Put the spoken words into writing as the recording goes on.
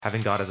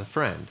having God as a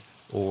friend,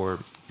 or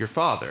your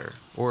father,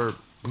 or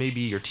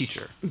maybe your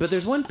teacher. But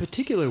there's one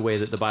particular way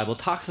that the Bible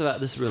talks about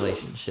this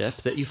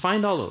relationship that you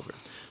find all over.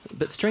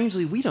 But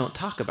strangely, we don't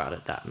talk about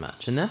it that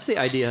much, and that's the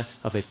idea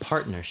of a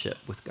partnership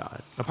with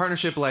God. A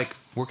partnership like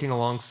working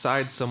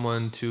alongside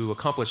someone to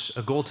accomplish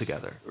a goal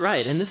together.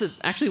 Right, and this is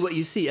actually what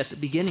you see at the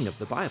beginning of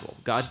the Bible.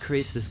 God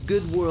creates this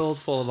good world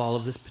full of all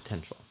of this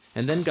potential.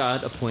 And then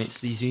God appoints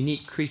these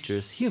unique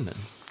creatures,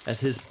 humans,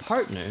 as his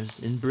partners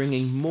in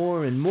bringing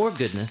more and more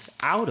goodness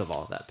out of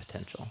all that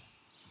potential.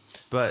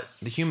 But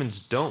the humans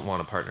don't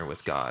want to partner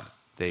with God.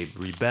 They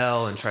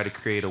rebel and try to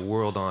create a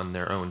world on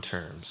their own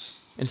terms.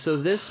 And so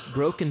this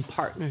broken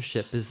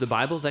partnership is the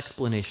Bible's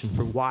explanation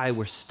for why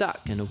we're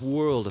stuck in a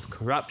world of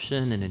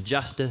corruption and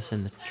injustice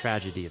and the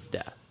tragedy of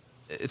death.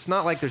 It's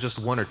not like there's just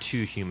one or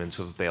two humans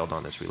who have bailed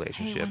on this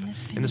relationship.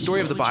 In the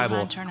story of the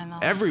Bible,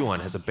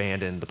 everyone has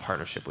abandoned the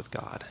partnership with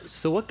God.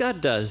 So what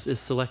God does is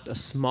select a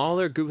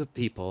smaller group of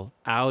people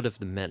out of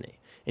the many,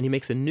 and he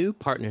makes a new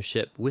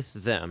partnership with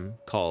them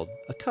called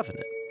a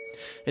covenant.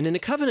 And in a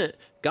covenant,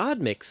 God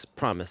makes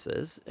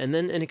promises, and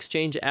then in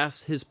exchange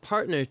asks his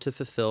partner to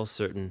fulfill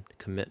certain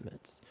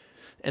commitments.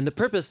 And the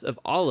purpose of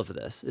all of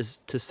this is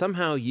to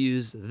somehow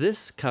use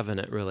this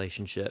covenant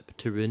relationship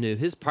to renew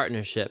his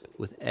partnership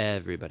with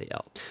everybody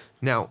else.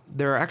 Now,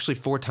 there are actually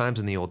 4 times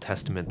in the Old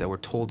Testament that we're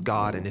told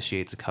God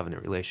initiates a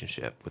covenant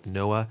relationship with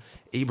Noah,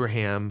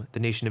 Abraham,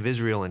 the nation of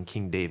Israel, and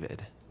King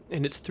David.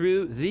 And it's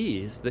through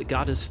these that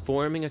God is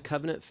forming a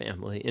covenant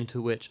family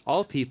into which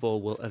all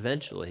people will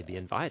eventually be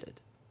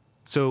invited.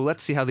 So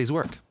let's see how these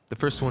work. The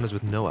first one is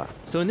with Noah.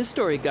 So in this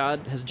story,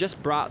 God has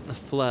just brought the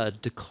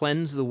flood to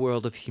cleanse the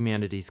world of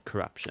humanity's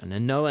corruption,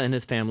 and Noah and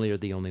his family are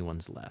the only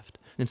ones left.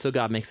 And so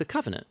God makes a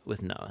covenant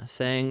with Noah,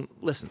 saying,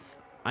 listen,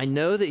 I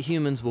know that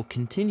humans will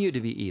continue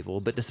to be evil,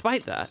 but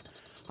despite that,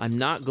 I'm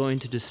not going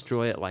to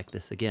destroy it like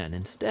this again.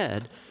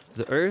 Instead,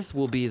 the earth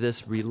will be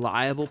this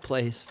reliable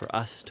place for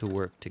us to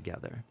work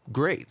together.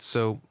 Great.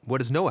 So what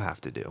does Noah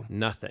have to do?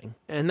 Nothing.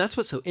 And that's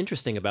what's so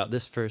interesting about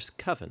this first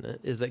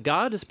covenant, is that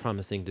God is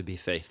promising to be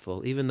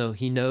faithful, even though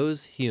he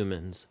knows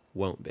humans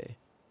won't be.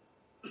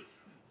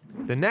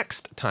 The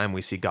next time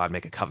we see God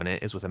make a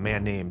covenant is with a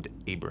man named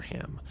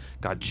Abraham.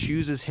 God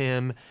chooses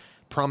him,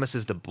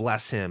 promises to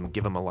bless him,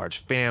 give him a large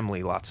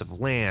family, lots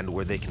of land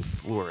where they can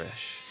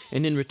flourish.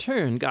 And in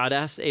return, God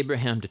asks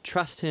Abraham to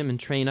trust him and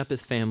train up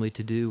his family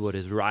to do what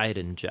is right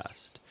and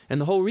just.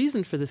 And the whole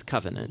reason for this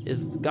covenant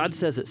is God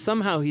says that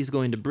somehow he's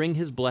going to bring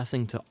his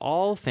blessing to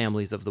all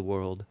families of the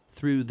world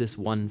through this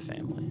one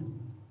family.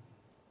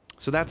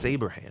 So that's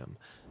Abraham.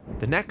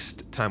 The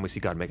next time we see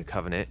God make a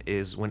covenant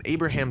is when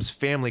Abraham's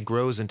family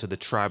grows into the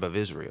tribe of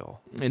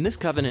Israel. And this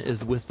covenant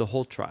is with the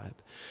whole tribe.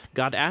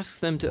 God asks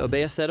them to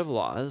obey a set of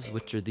laws,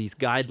 which are these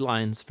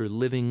guidelines for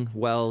living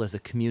well as a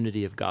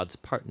community of God's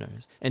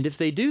partners. And if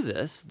they do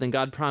this, then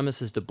God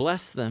promises to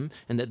bless them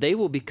and that they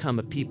will become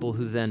a people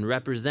who then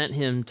represent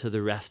him to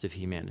the rest of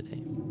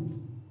humanity.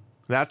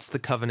 That's the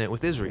covenant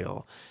with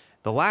Israel.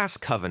 The last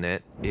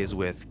covenant is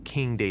with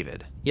King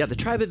David. Yeah, the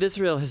tribe of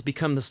Israel has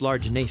become this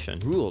large nation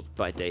ruled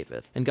by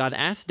David. And God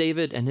asked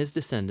David and his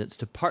descendants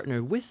to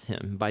partner with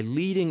him by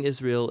leading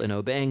Israel in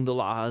obeying the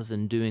laws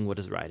and doing what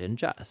is right and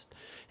just.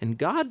 And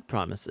God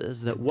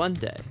promises that one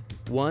day,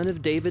 one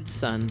of David's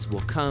sons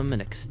will come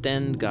and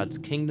extend God's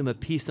kingdom of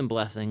peace and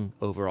blessing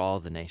over all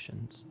the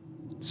nations.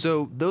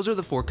 So those are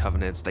the 4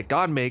 covenants that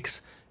God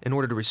makes in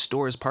order to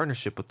restore his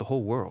partnership with the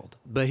whole world.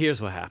 But here's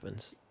what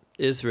happens.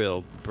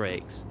 Israel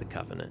breaks the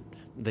covenant.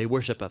 They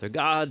worship other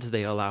gods,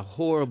 they allow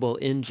horrible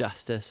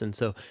injustice, and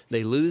so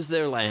they lose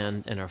their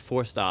land and are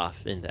forced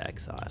off into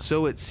exile.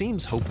 So it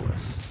seems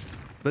hopeless.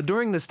 But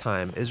during this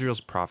time,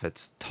 Israel's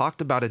prophets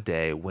talked about a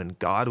day when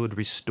God would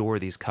restore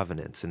these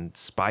covenants in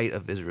spite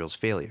of Israel's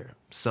failure,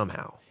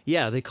 somehow.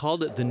 Yeah, they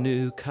called it the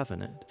New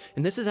Covenant.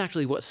 And this is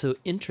actually what's so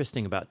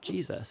interesting about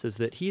Jesus, is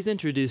that he's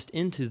introduced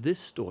into this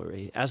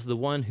story as the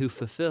one who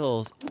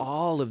fulfills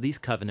all of these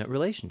covenant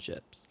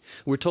relationships.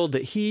 We're told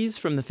that he's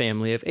from the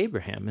family of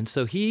Abraham, and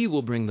so he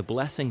will bring the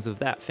blessings of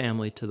that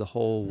family to the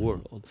whole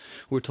world.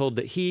 We're told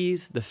that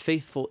he's the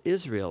faithful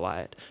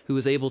Israelite who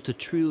was able to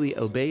truly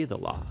obey the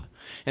law.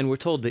 And we're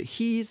told that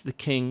he's the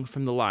king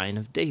from the line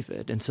of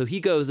David, and so he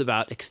goes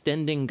about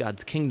extending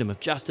God's kingdom of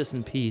justice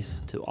and peace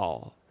to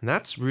all. And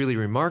that's really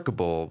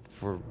remarkable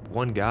for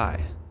one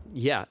guy.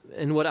 Yeah,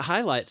 and what it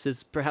highlights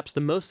is perhaps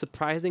the most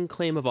surprising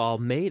claim of all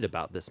made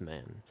about this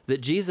man,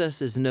 that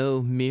Jesus is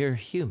no mere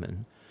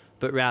human,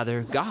 but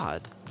rather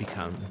God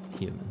become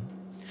human.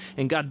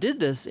 And God did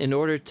this in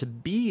order to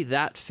be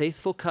that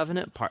faithful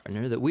covenant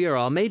partner that we are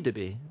all made to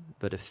be,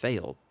 but have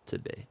failed to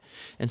be.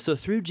 And so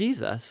through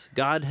Jesus,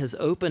 God has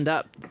opened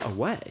up a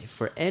way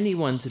for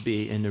anyone to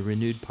be in a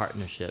renewed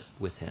partnership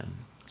with him.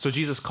 So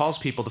Jesus calls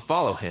people to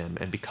follow him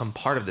and become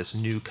part of this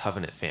new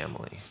covenant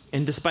family.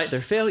 And despite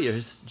their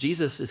failures,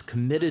 Jesus is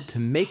committed to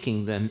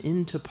making them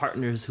into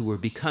partners who are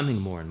becoming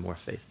more and more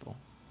faithful.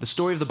 The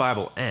story of the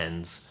Bible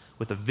ends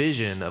with a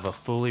vision of a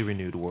fully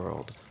renewed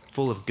world,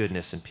 full of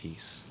goodness and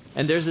peace.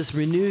 And there's this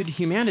renewed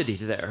humanity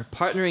there,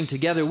 partnering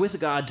together with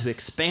God to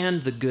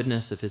expand the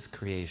goodness of his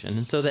creation.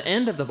 And so the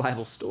end of the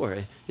Bible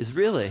story is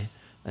really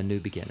a new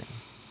beginning.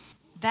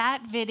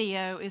 That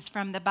video is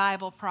from the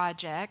Bible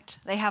Project.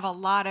 They have a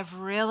lot of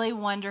really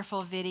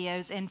wonderful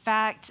videos. In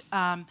fact,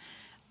 on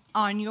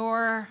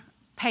your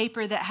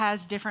paper that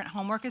has different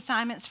homework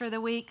assignments for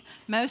the week,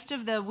 most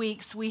of the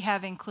weeks we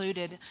have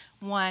included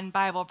one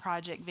Bible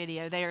Project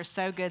video. They are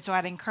so good, so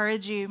I'd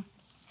encourage you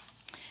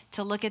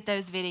to look at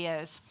those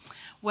videos.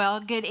 Well,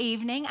 good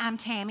evening. I'm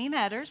Tammy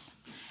Metters,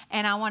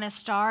 and I want to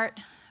start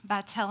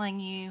by telling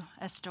you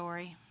a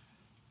story.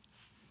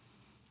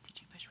 Did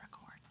you push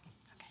record?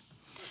 Okay.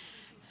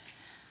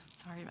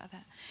 Sorry about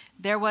that.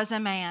 There was a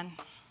man,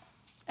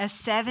 a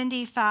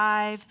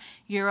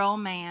 75-year-old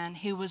man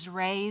who was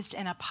raised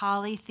in a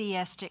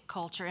polytheistic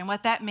culture. And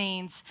what that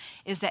means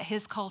is that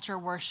his culture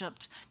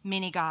worshiped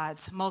many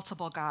gods,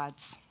 multiple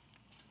gods.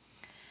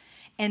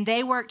 And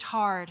they worked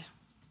hard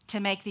to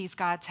make these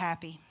gods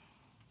happy.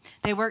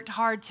 They worked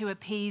hard to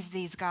appease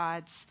these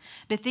gods.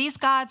 But these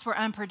gods were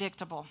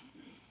unpredictable.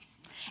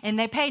 And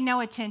they paid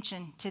no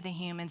attention to the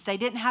humans. They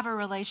didn't have a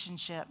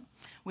relationship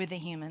with the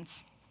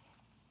humans.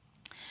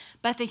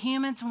 But the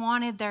humans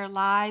wanted their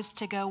lives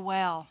to go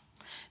well.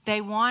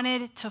 They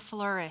wanted to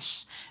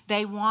flourish.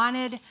 They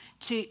wanted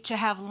to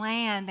have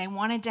land. They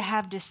wanted to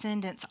have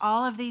descendants.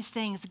 All of these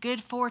things,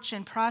 good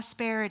fortune,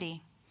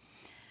 prosperity.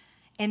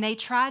 And they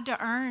tried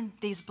to earn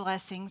these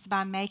blessings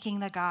by making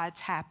the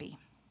gods happy.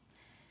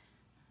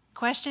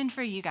 Question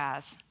for you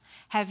guys.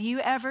 Have you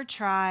ever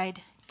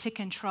tried to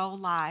control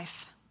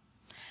life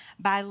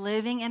by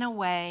living in a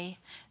way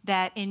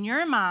that in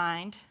your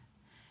mind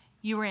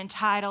you were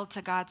entitled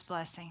to God's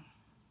blessing?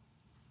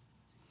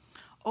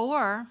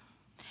 Or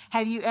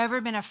have you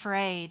ever been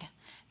afraid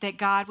that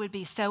God would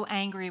be so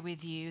angry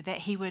with you that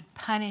he would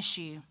punish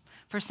you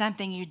for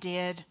something you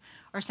did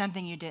or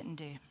something you didn't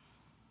do?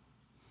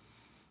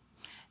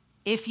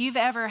 If you've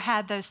ever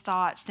had those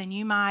thoughts, then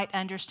you might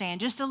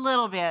understand just a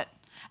little bit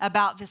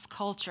about this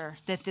culture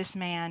that this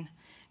man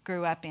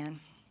grew up in.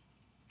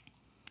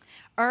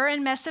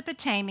 In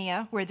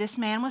Mesopotamia, where this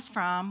man was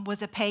from,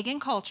 was a pagan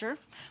culture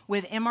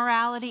with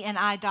immorality and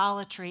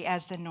idolatry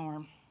as the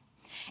norm.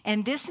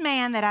 And this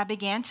man that I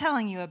began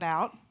telling you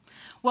about,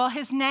 well,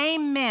 his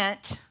name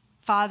meant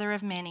father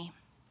of many,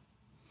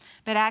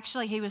 but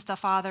actually he was the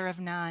father of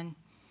none.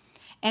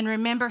 And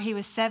remember, he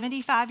was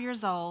 75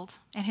 years old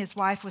and his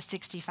wife was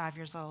 65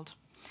 years old.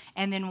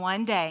 And then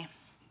one day,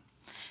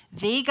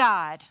 the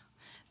God,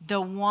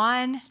 the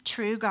one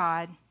true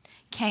God,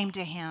 came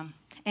to him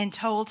and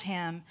told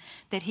him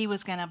that he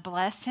was going to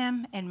bless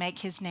him and make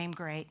his name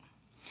great.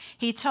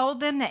 He told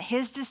them that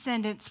his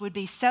descendants would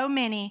be so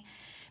many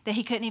that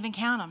he couldn't even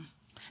count them,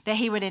 that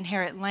he would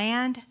inherit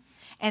land,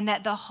 and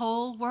that the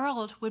whole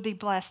world would be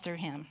blessed through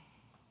him.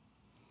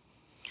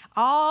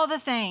 All the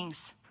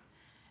things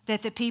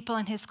that the people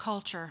in his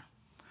culture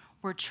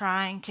were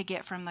trying to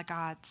get from the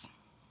gods.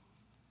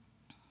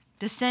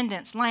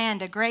 Descendants,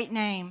 land, a great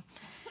name.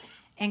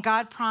 And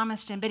God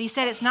promised him, but he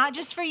said, it's not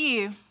just for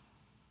you.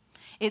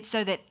 It's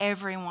so that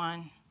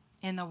everyone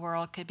in the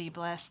world could be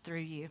blessed through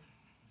you.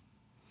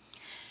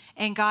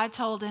 And God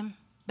told him,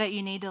 but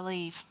you need to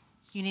leave.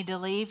 You need to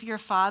leave your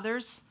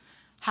father's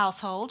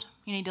household.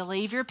 You need to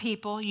leave your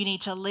people. You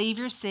need to leave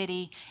your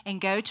city and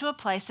go to a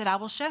place that I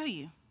will show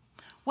you.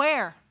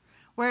 Where?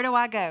 Where do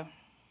I go?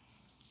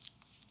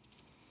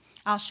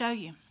 I'll show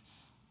you.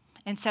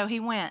 And so he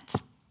went.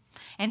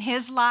 And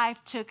his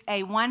life took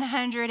a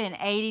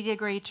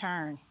 180-degree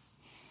turn.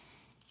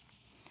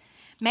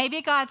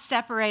 Maybe God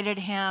separated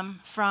him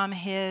from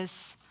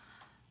his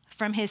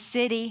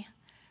city,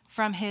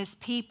 from his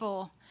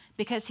people,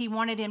 because he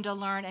wanted him to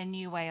learn a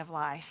new way of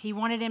life. He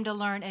wanted him to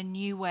learn a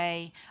new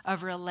way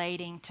of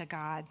relating to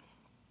God.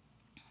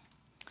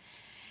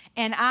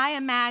 And I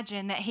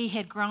imagine that he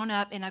had grown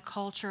up in a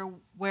culture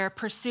where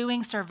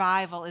pursuing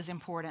survival is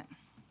important.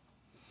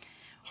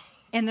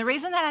 And the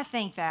reason that I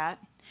think that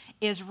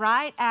is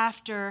right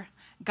after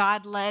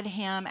God led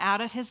him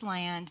out of his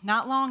land,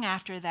 not long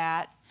after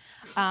that,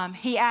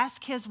 he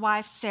asked his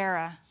wife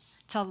Sarah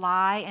to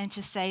lie and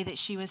to say that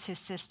she was his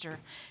sister,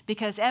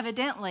 because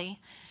evidently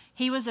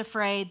he was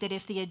afraid that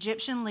if the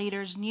Egyptian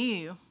leaders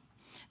knew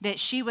that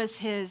she was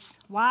his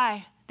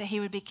wife, that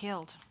he would be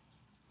killed.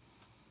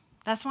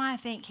 That's why I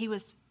think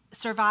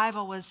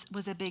survival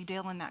was a big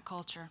deal in that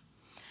culture.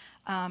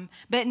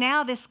 But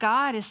now this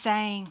God is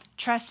saying,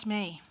 trust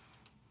me,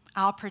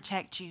 I'll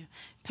protect you.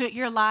 Put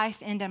your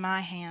life into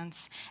my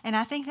hands. And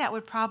I think that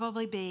would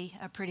probably be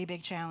a pretty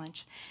big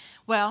challenge.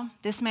 Well,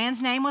 this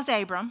man's name was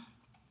Abram.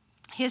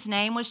 His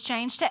name was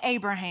changed to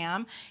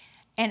Abraham.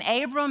 And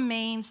Abram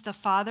means the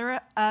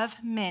father of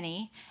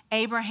many.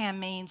 Abraham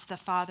means the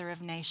father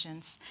of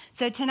nations.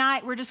 So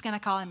tonight, we're just going to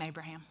call him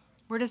Abraham.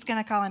 We're just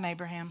going to call him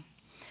Abraham.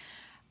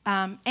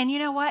 And you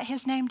know what?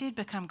 His name did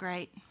become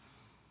great.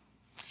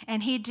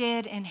 And he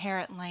did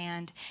inherit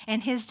land.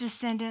 And his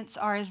descendants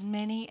are as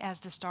many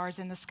as the stars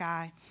in the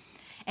sky.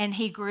 And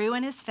he grew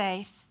in his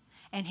faith.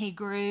 And he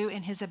grew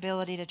in his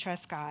ability to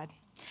trust God.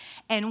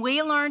 And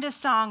we learned a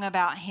song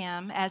about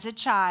him as a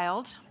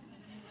child.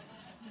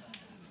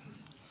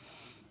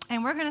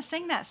 And we're going to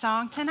sing that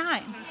song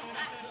tonight.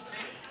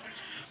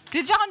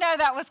 Did y'all know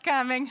that was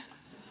coming?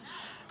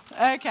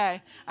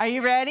 Okay. Are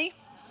you ready?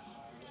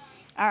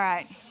 All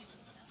right.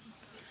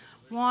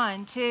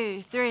 1,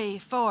 2, 3,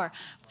 4.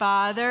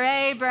 Father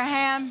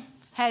Abraham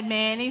had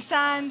many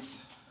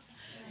sons.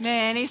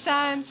 Many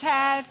sons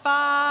had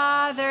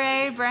Father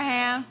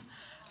Abraham.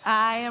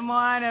 I am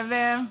one of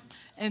them,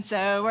 and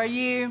so are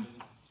you.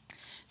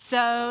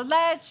 So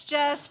let's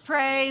just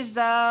praise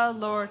the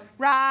Lord.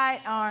 Right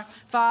arm.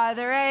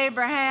 Father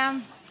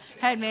Abraham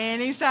had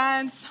many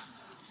sons.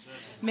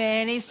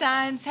 Many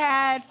sons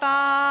had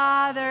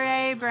Father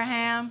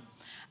Abraham.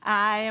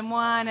 I am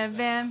one of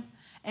them,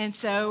 and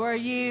so are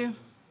you.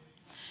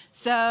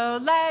 So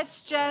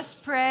let's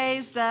just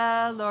praise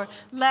the Lord.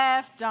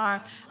 Left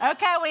arm.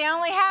 Okay, we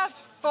only have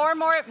 4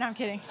 more. No, I'm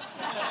kidding.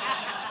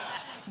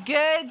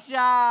 Good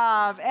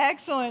job.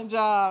 Excellent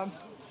job.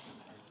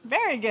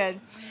 Very good.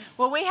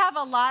 Well, we have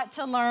a lot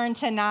to learn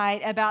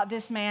tonight about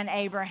this man,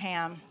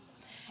 Abraham,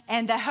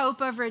 and the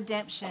hope of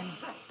redemption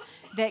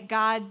that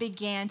God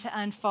began to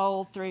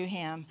unfold through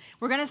him.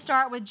 We're going to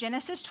start with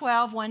Genesis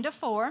 12, 1 to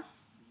 4.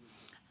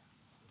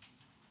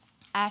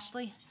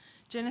 Ashley,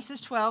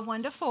 Genesis 12,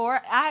 1 to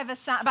 4.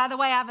 By the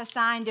way, I've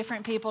assigned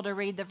different people to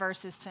read the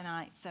verses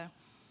tonight. So,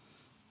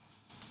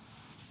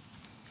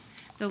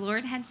 the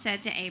Lord had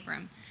said to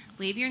Abram,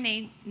 "Leave your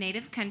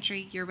native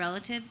country, your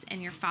relatives,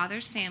 and your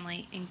father's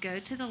family, and go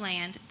to the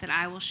land that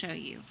I will show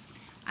you.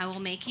 I will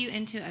make you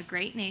into a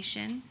great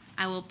nation.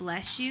 I will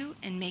bless you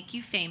and make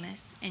you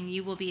famous, and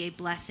you will be a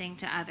blessing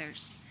to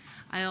others.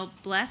 I will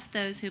bless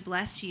those who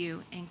bless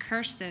you, and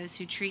curse those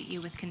who treat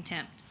you with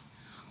contempt.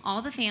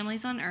 All the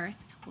families on earth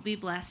will be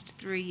blessed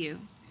through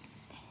you."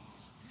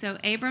 So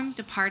Abram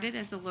departed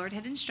as the Lord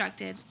had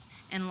instructed,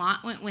 and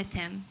Lot went with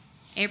him.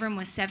 Abram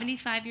was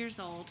 75 years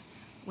old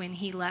when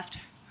he left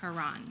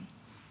Haran.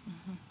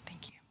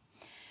 Thank you.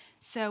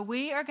 So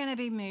we are going to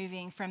be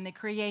moving from the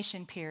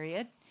creation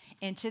period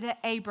into the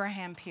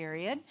Abraham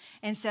period.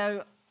 And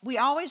so we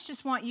always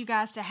just want you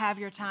guys to have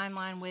your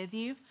timeline with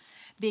you,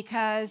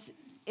 because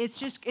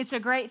it's a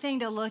great thing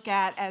to look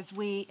at as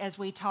we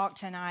talk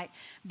tonight.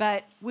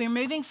 But we're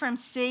moving from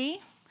C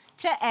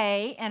to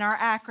A in our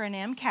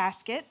acronym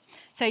casket.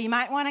 So you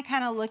might want to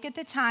kind of look at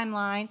the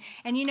timeline.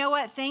 And you know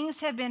what? Things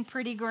have been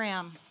pretty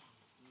grim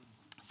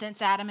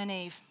since Adam and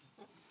Eve,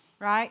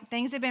 right?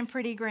 Things have been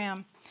pretty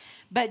grim.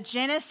 But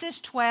Genesis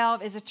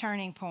 12 is a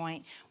turning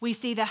point. We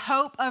see the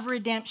hope of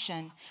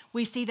redemption.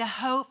 We see the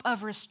hope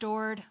of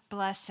restored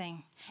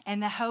blessing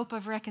and the hope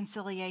of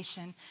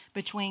reconciliation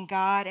between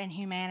God and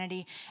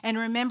humanity. And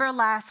remember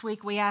last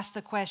week we asked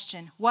the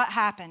question, what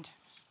happened?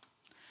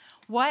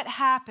 What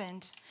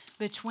happened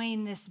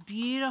between this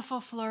beautiful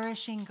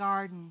flourishing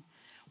garden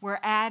where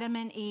Adam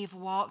and Eve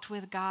walked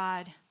with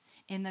God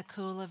in the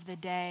cool of the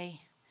day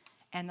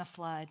and the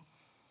flood?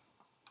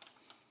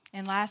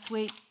 And last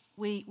week,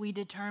 we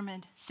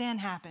determined sin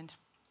happened.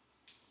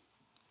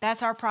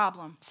 That's our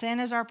problem. Sin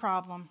is our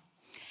problem.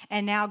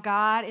 And now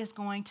God is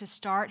going to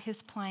start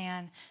his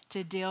plan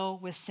to deal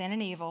with sin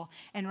and evil.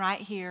 And right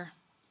here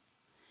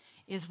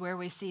is where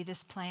we see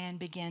this plan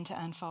begin to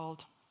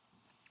unfold.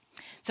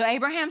 So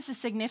Abraham's a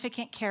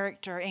significant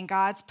character in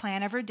God's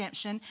plan of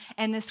redemption.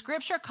 And the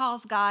scripture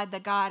calls God the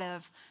God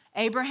of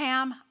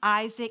Abraham,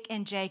 Isaac,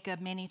 and Jacob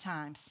many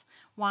times.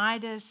 Why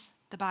does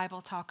the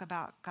Bible talk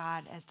about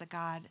God as the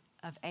God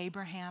of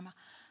Abraham,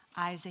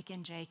 Isaac,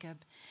 and Jacob?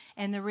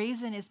 And the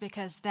reason is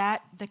because the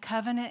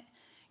covenant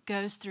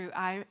goes through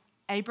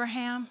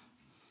Abraham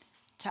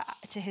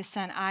to his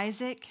son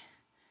Isaac,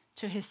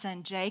 to his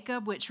son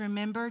Jacob, which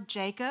remember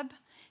Jacob,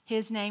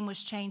 his name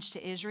was changed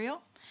to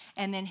Israel.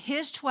 And then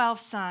his 12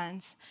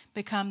 sons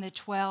become the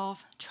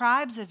 12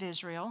 tribes of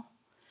Israel.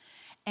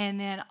 And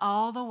then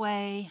all the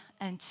way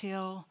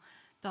until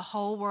the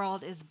whole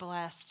world is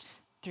blessed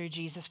through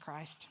Jesus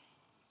Christ.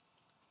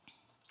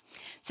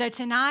 So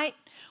tonight,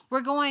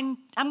 I'm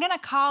going to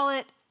call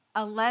it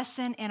a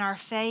lesson in our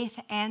faith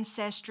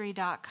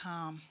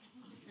ancestry.com,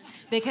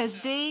 because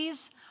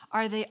these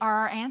are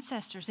our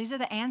ancestors. These are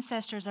the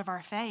ancestors of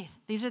our faith.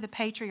 These are the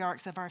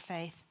patriarchs of our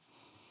faith.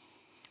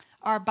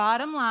 Our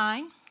bottom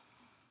line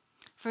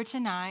for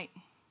tonight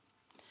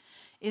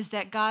is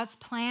that God's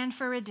plan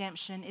for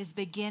redemption is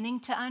beginning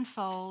to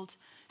unfold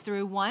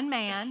through one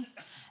man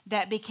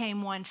that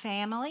became one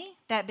family,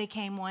 that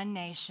became one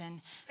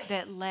nation,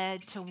 that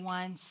led to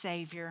one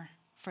Savior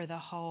for the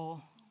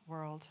whole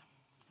world.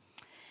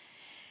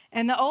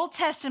 And the Old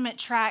Testament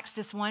tracks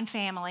this one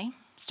family,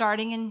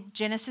 starting in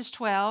Genesis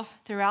 12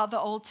 throughout the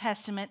Old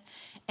Testament,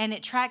 and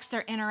it tracks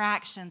their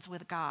interactions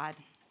with God.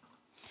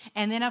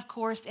 And then, of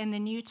course, in the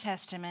New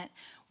Testament,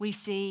 we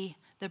see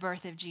the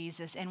birth of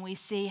Jesus, and we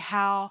see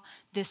how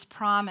this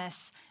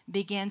promise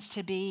begins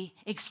to be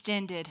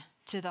extended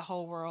to the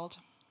whole world.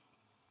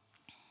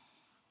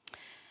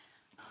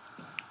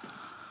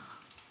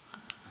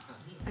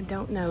 I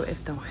don't know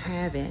if they'll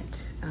have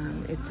it.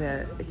 It's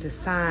a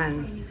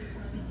sign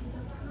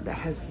that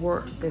has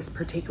this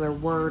particular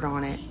word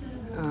on it.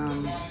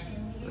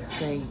 Let's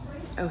see.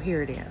 Oh,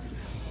 here it is.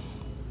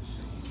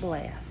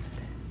 Blessed.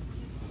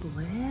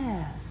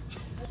 Blessed.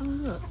 Oh,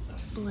 look.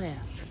 Blessed.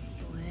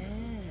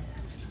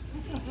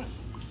 Blessed.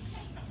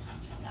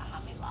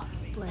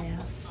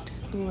 Blessed.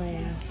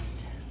 Blessed.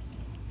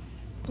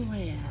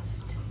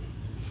 Blessed.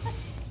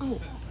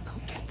 Oh,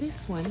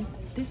 this one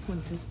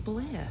says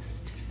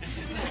blessed.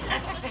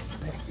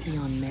 Blessed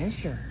beyond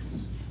measure.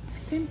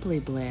 Simply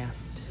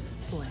blessed.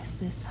 Bless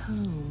this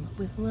home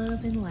with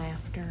love and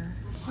laughter.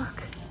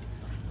 Look,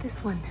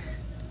 this one.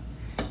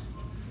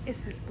 It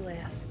says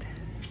blessed.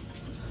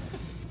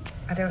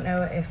 I don't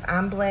know if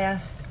I'm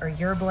blessed or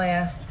you're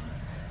blessed,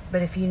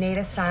 but if you need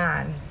a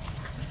sign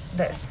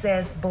that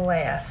says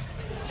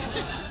blessed,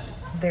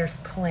 there's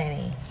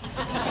plenty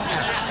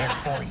out there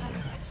for you.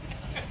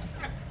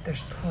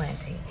 There's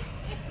plenty.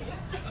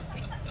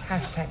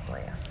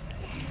 #blessed.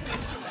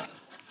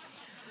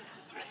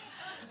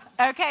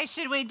 Okay,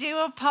 should we do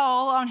a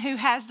poll on who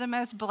has the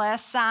most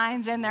blessed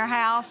signs in their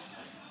house?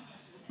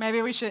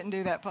 Maybe we shouldn't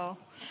do that poll.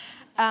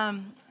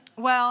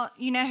 Well,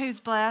 you know who's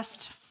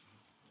blessed?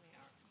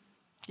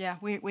 Yeah,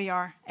 we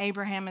are.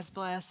 Abraham is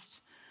blessed.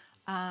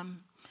 And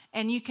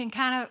you can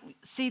kind of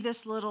see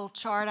this little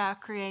chart I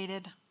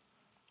created.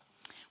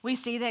 We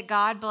see that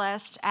God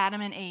blessed Adam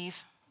and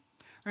Eve.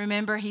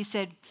 Remember, he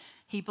said,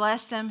 he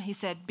blessed them. He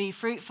said, be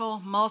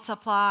fruitful,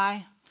 multiply,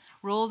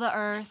 rule the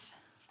earth.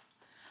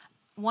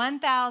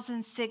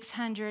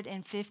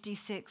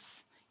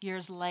 1,656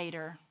 years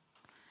later,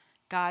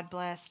 God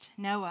blessed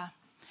Noah.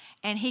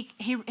 And he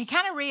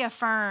kind of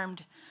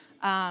reaffirmed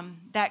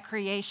that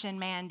creation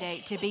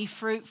mandate to be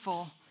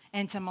fruitful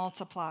and to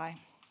multiply.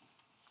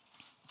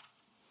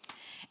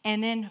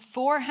 And then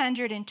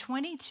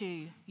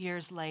 422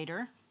 years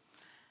later,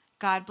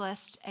 God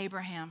blessed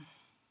Abraham.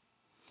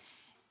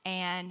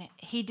 And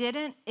he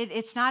didn't,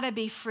 it's not a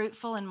be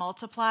fruitful and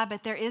multiply,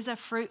 but there is a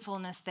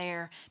fruitfulness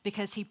there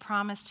because he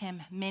promised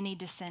him many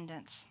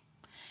descendants.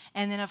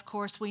 And then, of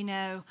course, we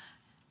know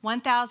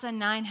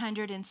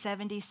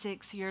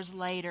 1,976 years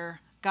later,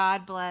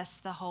 God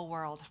blessed the whole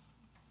world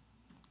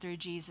through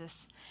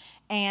Jesus.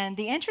 And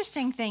the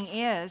interesting thing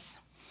is,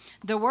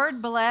 the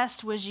word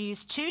blessed was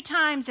used 2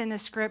 times in the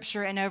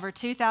scripture in over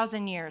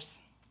 2,000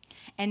 years.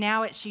 And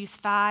now it's used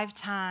 5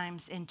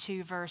 times in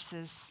 2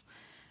 verses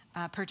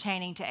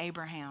pertaining to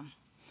Abraham.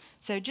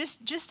 So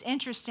just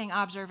interesting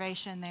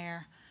observation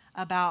there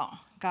about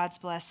God's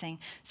blessing.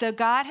 So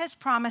God has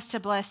promised to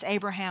bless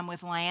Abraham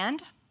with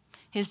land.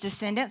 His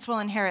descendants will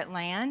inherit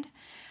land.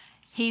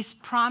 He's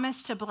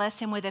promised to bless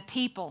him with a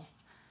people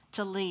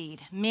to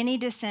lead, many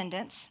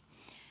descendants.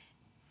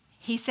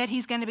 He said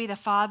he's going to be the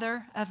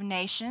father of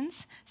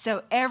nations,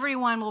 so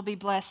everyone will be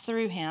blessed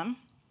through him,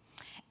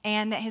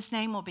 and that his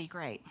name will be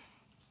great.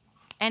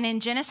 And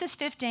in Genesis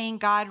 15,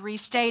 God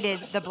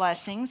restated the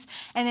blessings.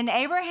 And then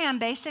Abraham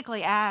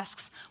basically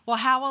asks, well,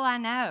 how will I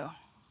know?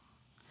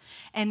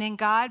 And then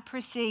God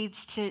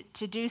proceeds to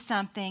do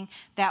something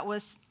that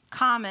was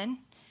common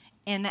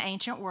in the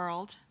ancient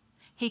world.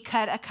 He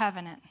cut a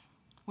covenant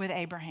with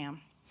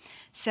Abraham.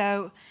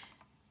 So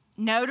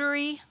a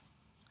notary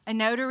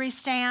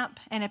stamp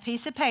and a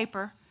piece of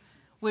paper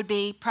would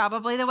be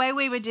probably the way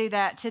we would do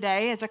that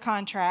today as a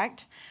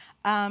contract.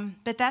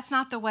 But that's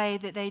not the way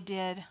that they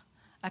did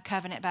a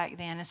covenant back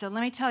then. And so let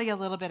me tell you a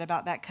little bit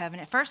about that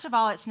covenant. First of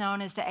all, it's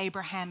known as the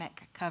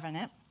Abrahamic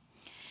covenant.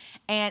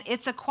 And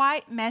it's a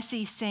quite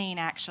messy scene,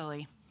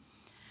 actually.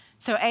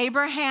 So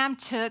Abraham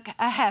took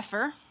a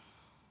heifer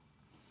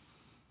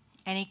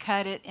and he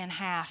cut it in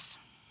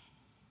half.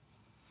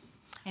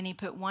 And he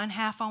put one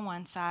half on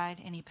one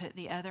side and he put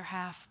the other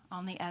half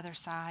on the other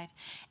side.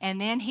 And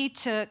then he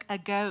took a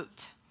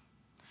goat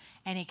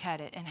and he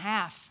cut it in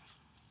half.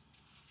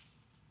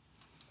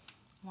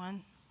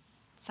 One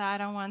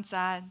side on one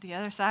side, the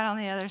other side on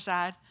the other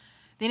side.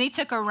 Then he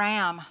took a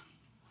ram,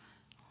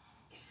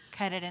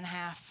 cut it in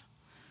half.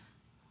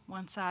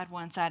 One side,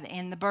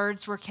 and the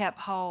birds were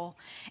kept whole.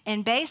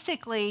 And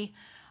basically,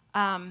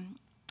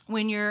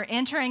 when you're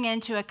entering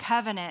into a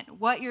covenant,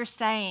 what you're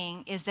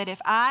saying is that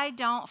if I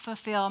don't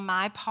fulfill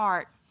my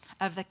part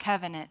of the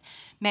covenant,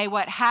 may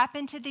what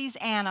happened to these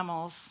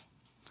animals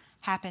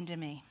happen to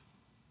me.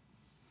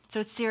 So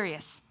it's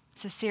serious.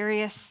 It's a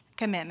serious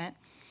commitment.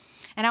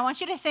 And I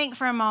want you to think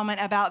for a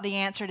moment about the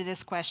answer to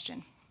this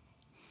question.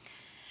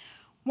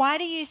 Why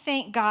do you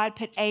think God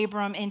put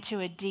Abram into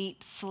a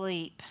deep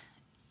sleep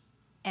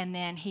and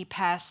then he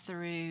passed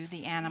through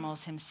the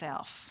animals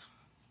himself?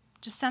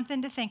 Just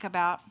something to think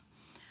about.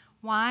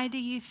 Why do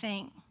you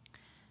think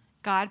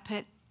God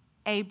put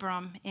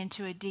Abram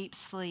into a deep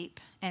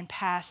sleep and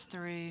passed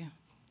through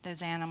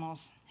those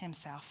animals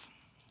himself?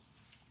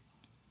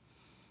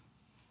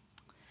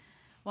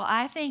 Well,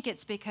 I think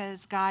it's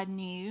because God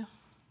knew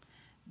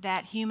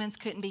that humans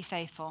couldn't be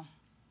faithful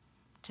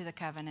to the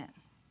covenant.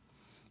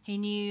 He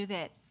knew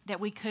that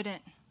we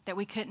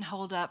couldn't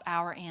hold up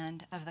our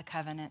end of the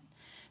covenant.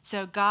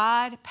 So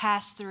God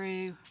passed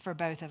through for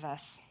both of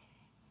us.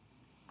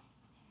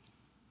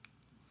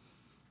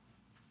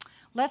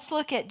 let's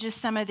look at just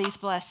some of these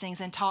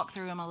blessings and talk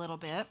through them a little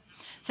bit.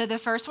 So the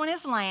first one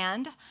is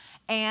land.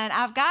 And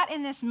I've got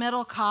in this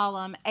middle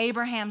column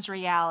Abraham's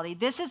reality.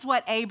 This is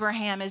what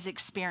Abraham is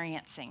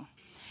experiencing.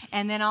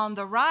 And then on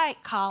the right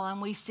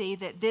column, we see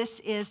that this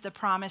is the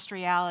promised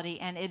reality,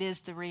 and it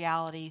is the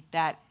reality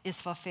that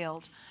is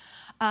fulfilled.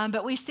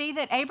 But we see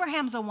that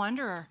Abraham's a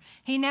wanderer.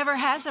 He never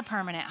has a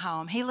permanent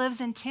home. He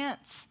lives in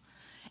tents.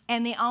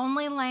 And the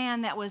only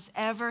land that was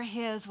ever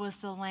his was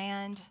the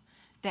land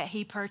that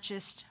he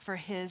purchased for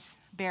his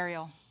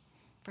burial,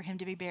 for him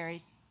to be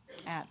buried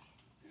at.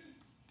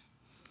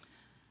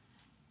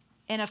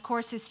 And of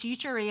course, his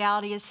future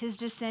reality is his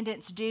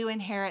descendants do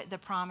inherit the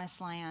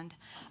promised land.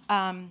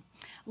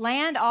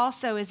 Land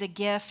also is a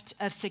gift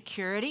of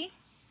security.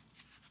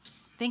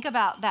 Think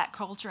about that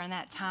culture and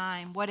that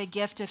time, what a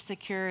gift of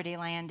security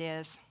land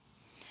is.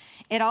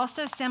 It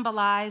also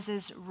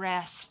symbolizes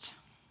rest.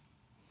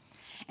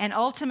 And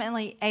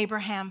ultimately,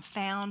 Abraham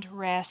found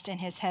rest in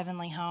his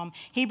heavenly home.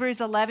 Hebrews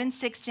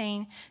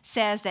 11:16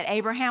 says that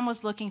Abraham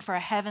was looking for a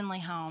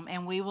heavenly home,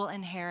 and we will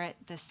inherit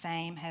the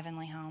same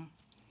heavenly home.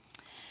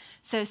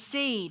 So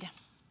seed.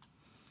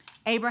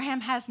 Abraham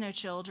has no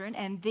children,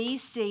 and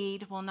these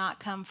seed will not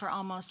come for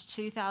almost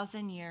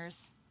 2,000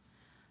 years.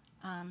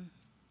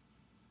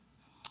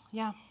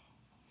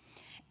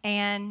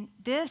 And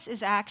this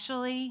is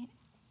actually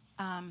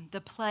the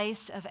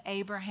place of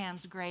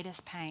Abraham's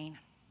greatest pain.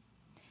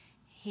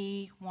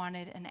 He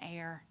wanted an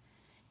heir.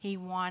 He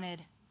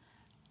wanted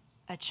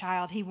a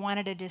child. He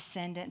wanted a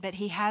descendant, but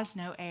he has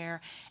no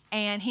heir.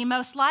 And he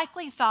most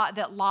likely thought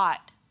that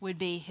Lot would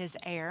be his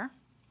heir.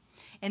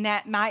 And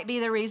that might be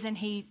the reason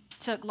he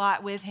took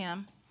Lot with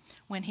him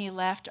when he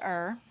left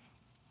Ur.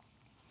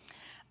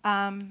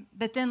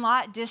 But then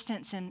Lot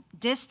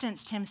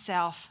distanced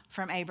himself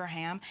from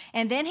Abraham.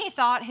 And then he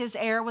thought his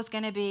heir was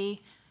going to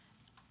be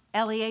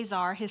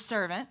Eleazar, his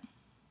servant.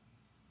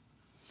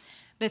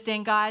 But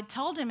then God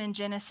told him in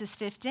Genesis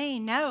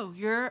 15, no,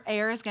 your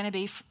heir is going to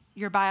be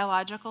your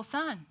biological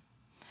son.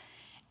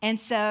 And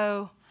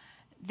so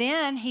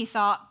then he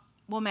thought,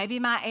 well, maybe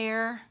my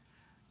heir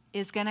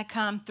is going to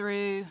come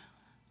through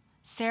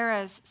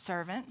Sarah's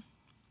servant.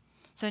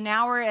 So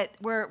now we're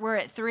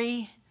at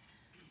three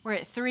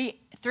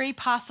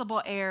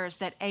possible heirs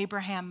that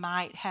Abraham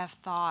might have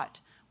thought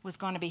was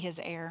going to be his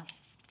heir.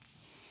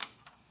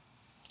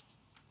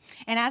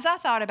 And as I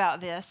thought about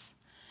this,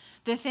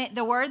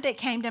 the word that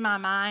came to my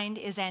mind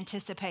is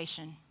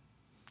anticipation.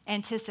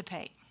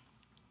 Anticipate.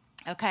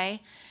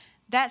 Okay?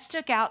 That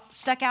stuck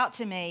out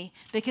to me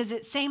because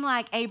it seemed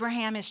like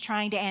Abraham is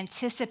trying to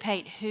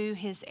anticipate who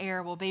his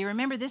heir will be.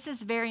 Remember, this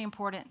is very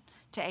important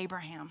to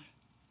Abraham.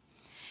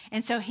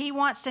 And so he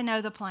wants to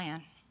know the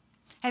plan.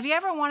 Have you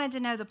ever wanted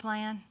to know the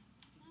plan?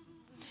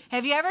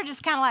 Have you ever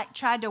just kind of like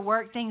tried to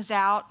work things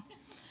out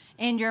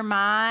in your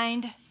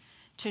mind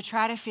to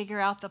try to figure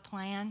out the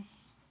plan?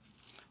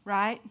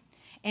 Right?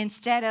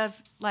 Instead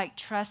of like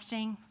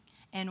trusting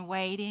and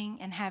waiting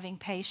and having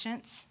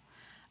patience.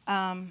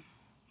 I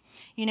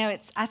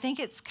think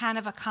it's kind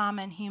of a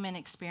common human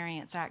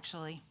experience,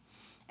 actually.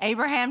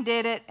 Abraham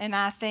did it, and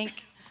I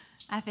think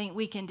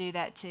we can do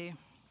that too.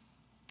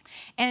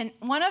 And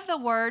one of the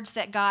words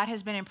that God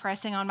has been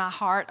impressing on my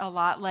heart a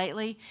lot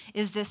lately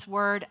is this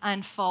word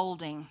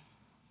unfolding,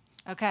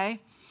 okay?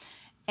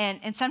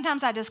 And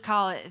sometimes I just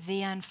call it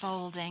the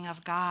unfolding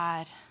of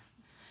God.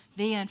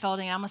 The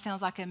unfolding, it almost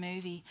sounds like a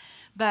movie.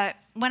 But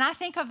when I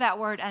think of that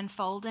word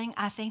unfolding,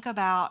 I think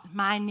about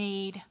my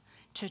need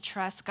to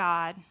trust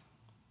God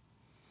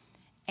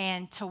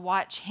and to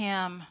watch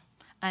him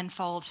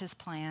unfold his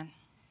plan.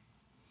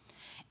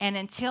 And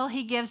until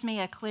he gives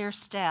me a clear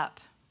step,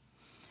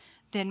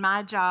 then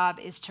my job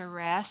is to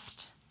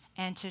rest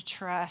and to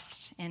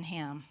trust in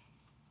him.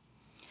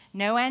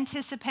 No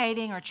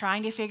anticipating or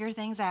trying to figure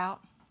things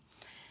out.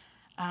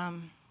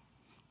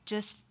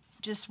 Just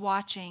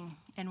watching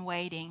and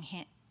waiting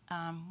him,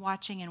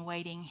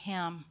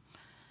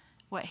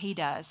 what he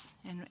does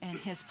and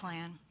his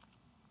plan.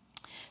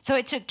 So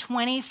it took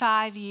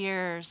 25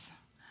 years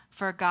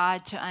for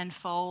God to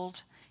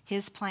unfold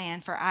his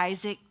plan for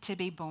Isaac to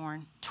be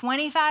born.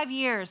 25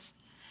 years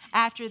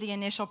after the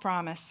initial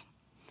promise.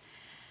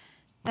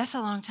 That's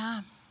a long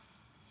time.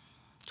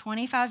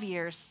 25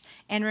 years.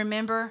 And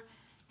remember,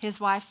 his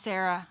wife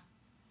Sarah,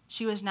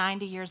 she was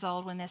 90 years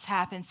old when this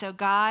happened. So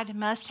God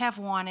must have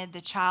wanted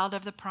the child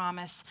of the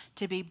promise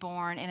to be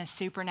born in a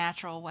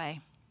supernatural way.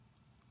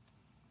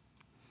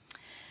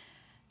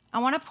 I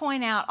want to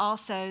point out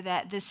also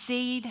that the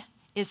seed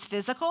is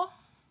physical.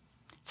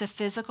 It's a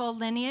physical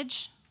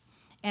lineage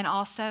and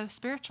also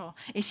spiritual.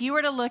 If you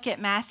were to look at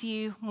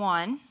Matthew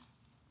 1,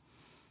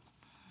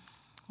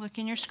 look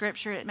in your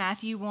scripture at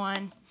Matthew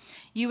 1,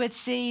 you would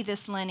see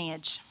this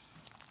lineage.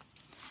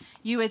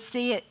 You would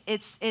see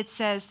it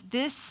says,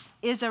 this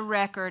is a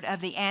record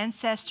of the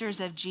ancestors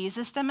of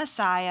Jesus the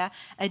Messiah,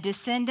 a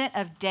descendant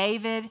of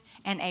David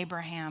and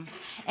Abraham.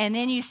 And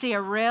then you see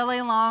a really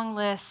long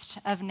list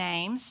of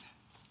names.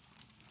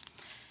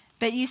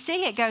 But you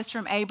see it goes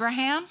from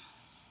Abraham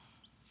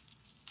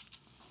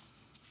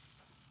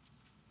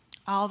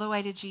all the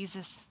way to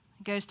Jesus.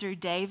 It goes through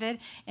David,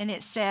 and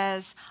it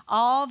says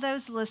all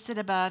those listed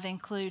above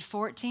include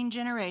 14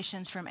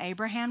 generations from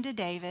Abraham to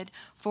David,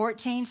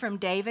 14 from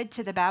David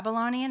to the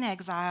Babylonian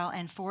exile,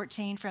 and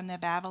 14 from the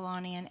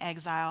Babylonian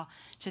exile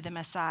to the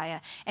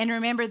Messiah. And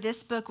remember,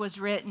 this book was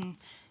written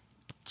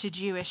to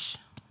Jewish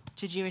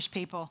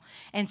people.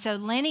 And so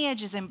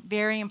lineage is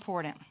very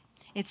important.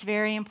 It's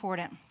very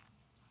important.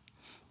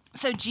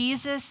 So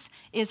Jesus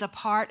is a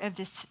part of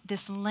this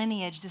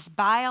lineage, this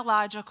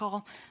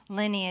biological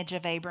lineage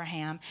of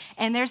Abraham.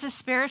 And there's a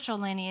spiritual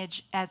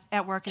lineage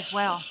at work as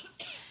well,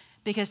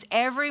 because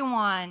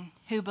everyone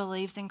who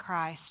believes in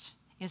Christ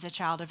is a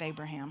child of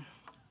Abraham.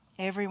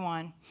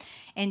 Everyone.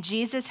 And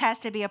Jesus has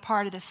to be a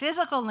part of the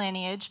physical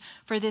lineage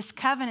for this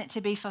covenant to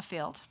be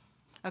fulfilled.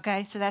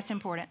 Okay, so that's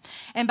important.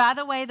 And by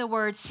the way, the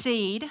word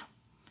seed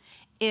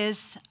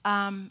is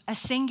a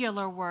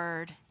singular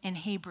word in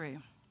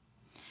Hebrew.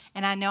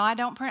 And I know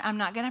I'm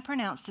not going to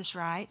pronounce this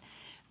right,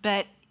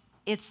 but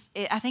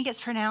I think it's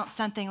pronounced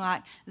something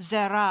like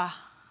zerah.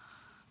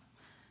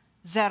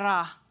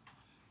 Zerah.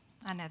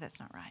 I know that's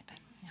not right, but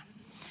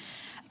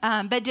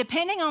yeah. But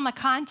depending on the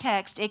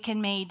context, it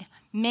can mean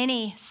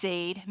many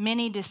seed,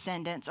 many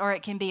descendants, or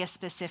it can be a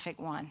specific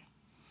one.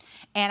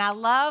 And I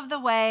love the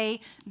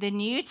way the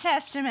New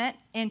Testament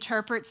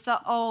interprets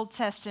the Old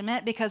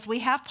Testament, because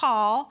we have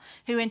Paul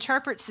who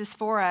interprets this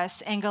for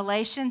us in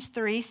Galatians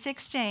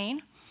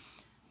 3:16.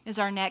 Is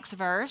our next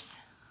verse.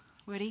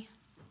 Woody?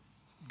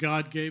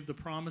 God gave the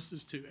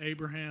promises to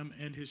Abraham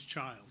and his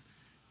child.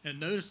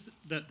 And notice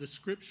that the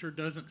scripture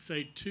doesn't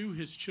say to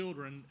his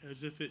children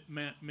as if it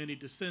meant many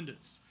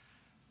descendants.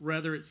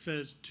 Rather, it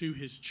says to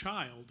his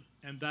child,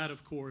 and that,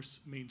 of course,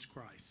 means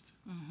Christ.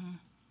 Mm-hmm.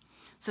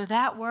 So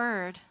that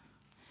word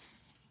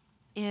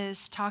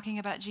is talking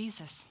about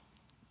Jesus.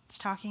 It's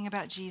talking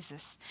about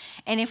Jesus.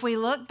 And if we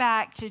look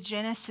back to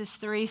Genesis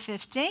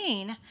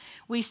 3:15,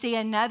 we see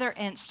another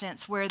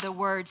instance where the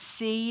word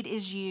seed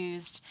is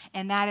used,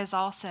 and that is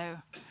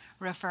also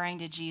referring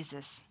to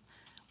Jesus.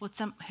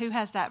 Who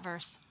has that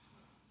verse?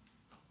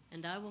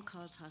 And I will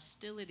cause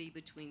hostility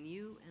between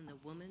you and the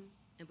woman,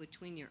 and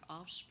between your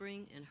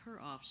offspring and her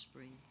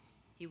offspring.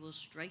 He will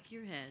strike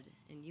your head,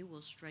 and you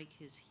will strike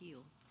his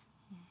heel.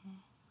 Mm-hmm.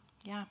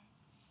 Yeah.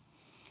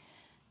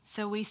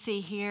 So we see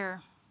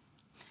here,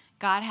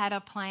 God had a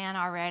plan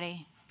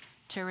already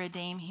to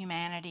redeem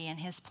humanity, and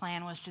his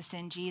plan was to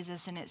send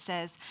Jesus, and it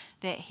says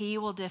that he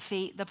will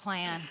defeat the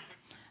plan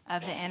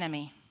of the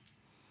enemy.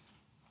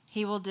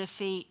 He will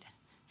defeat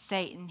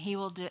Satan. He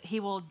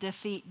will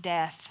defeat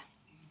death.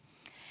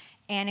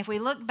 And if we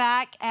look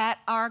back at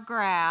our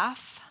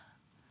graph,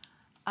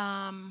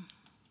 there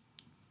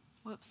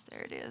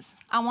it is.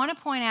 I want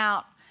to point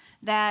out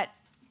that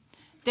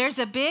there's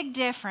a big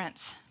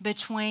difference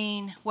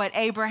between what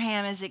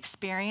Abraham is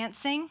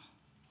experiencing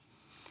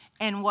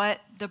and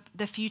what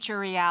the future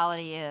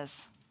reality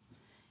is.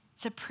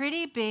 It's a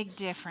pretty big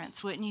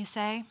difference, wouldn't you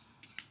say?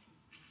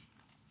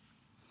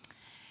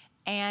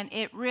 And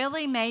it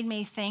really made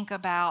me think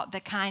about the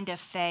kind of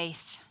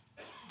faith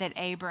that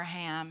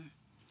Abraham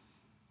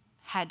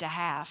had to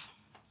have.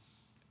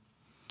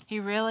 He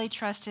really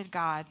trusted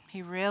God.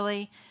 He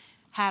really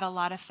had a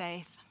lot of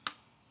faith.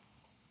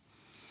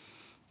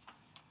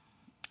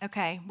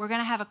 Okay, we're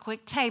going to have a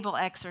quick table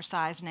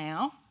exercise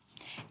now.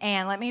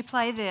 And let me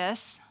play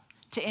this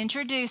to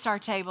introduce our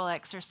table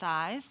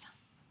exercise.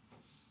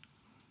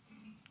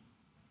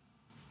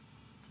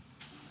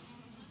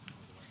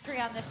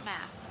 On this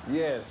map.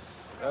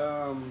 Yes.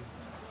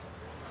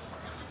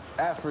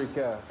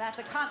 Africa. That's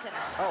a continent.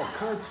 Oh,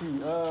 country.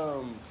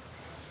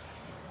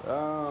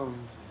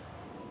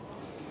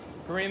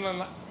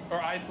 Greenland or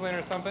Iceland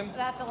or something?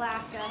 That's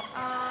Alaska.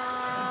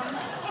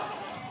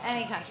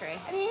 Any country.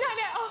 No.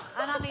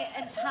 And on the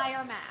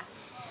entire map.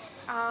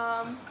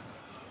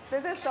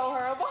 This is so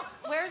horrible.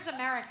 Where's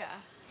America?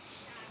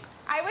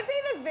 I would say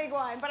this big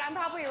one, but I'm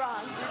probably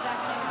wrong. You're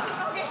definitely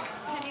wrong. Okay.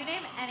 Can you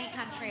name any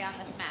country on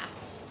this map?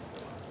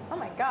 Oh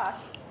my gosh.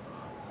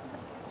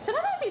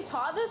 Shouldn't I be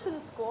taught this in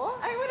school?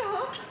 I would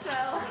hope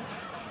so.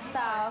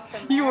 South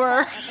America. You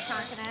were. That's a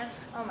continent.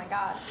 Oh my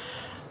God.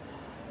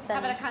 How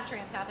about a country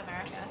in South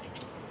America?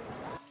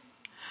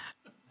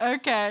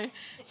 Okay.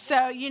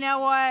 So, you know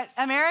what?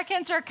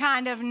 Americans are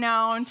kind of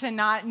known to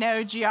not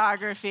know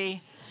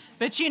geography.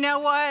 But you know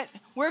what?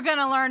 We're going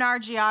to learn our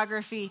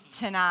geography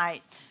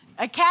tonight.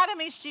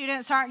 Academy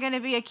students aren't going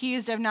to be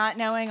accused of not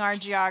knowing our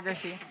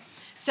geography.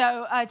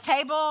 So,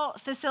 table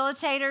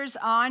facilitators,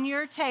 on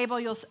your table,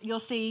 you'll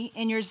see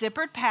in your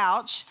zippered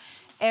pouch,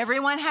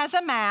 everyone has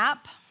a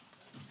map,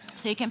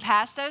 so you can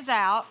pass those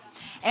out.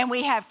 And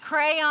we have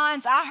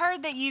crayons. I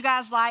heard that you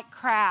guys like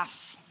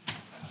crafts.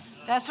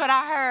 That's what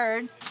I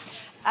heard.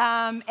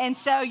 And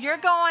so you're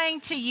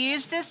going to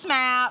use this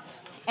map,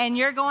 and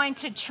you're going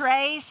to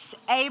trace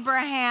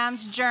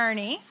Abraham's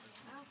journey.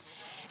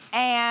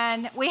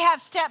 And we have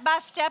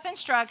step-by-step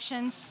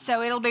instructions,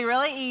 so it'll be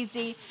really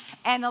easy.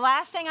 And the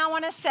last thing I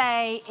want to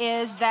say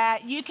is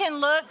that you can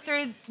look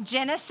through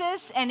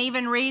Genesis and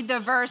even read the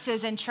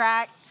verses and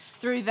track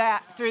through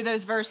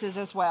those verses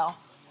as well.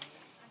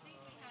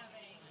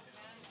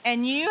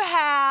 And you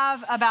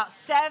have about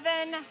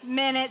 7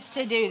 minutes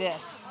to do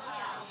this.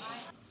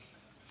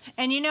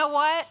 And you know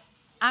what?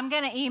 I'm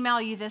going to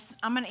email you this.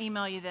 I'm going to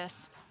email you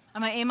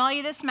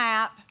this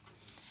map.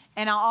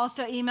 And I'll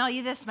also email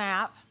you this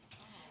map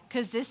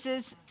because this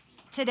is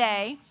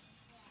today.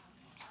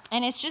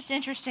 And it's just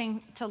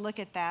interesting to look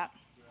at that.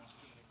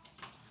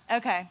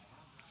 Okay.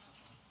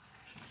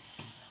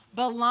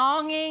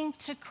 Belonging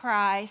to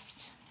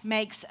Christ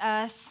makes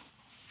us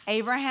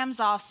Abraham's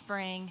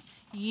offspring.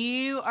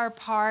 You are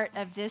part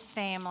of this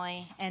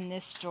family and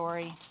this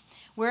story.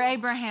 We're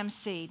Abraham's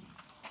seed.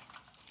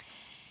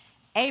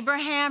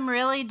 Abraham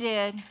really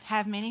did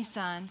have many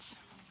sons.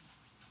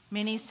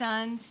 Many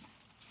sons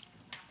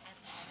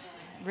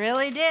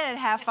really did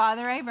have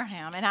Father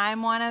Abraham, and I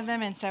am one of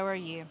them, and so are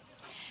you.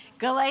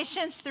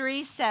 Galatians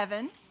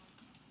 3:7.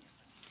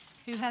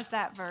 Who has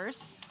that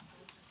verse?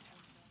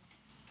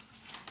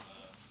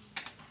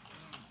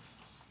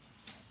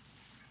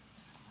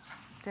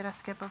 Did I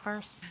skip a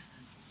verse?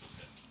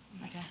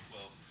 Okay.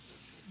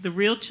 The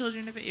real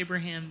children of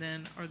Abraham,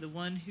 then, are the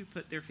one who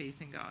put their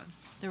faith in God.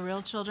 The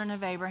real children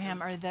of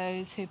Abraham are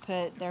those who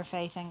put their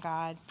faith in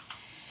God.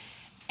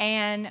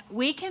 And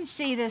we can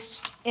see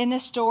this in the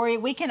story.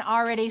 We can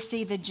already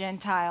see the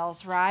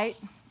Gentiles, right,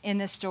 in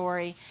the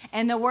story.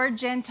 And the word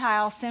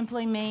Gentile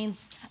simply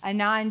means a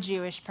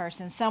non-Jewish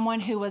person, someone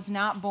who was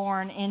not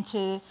born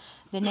into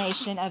the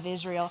nation of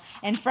Israel.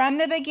 And from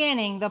the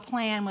beginning, the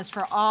plan was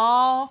for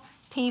all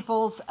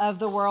peoples of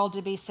the world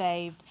to be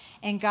saved.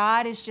 And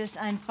God is just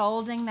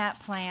unfolding that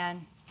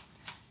plan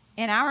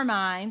in our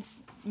minds.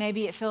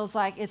 Maybe it feels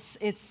like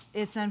it's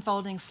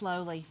unfolding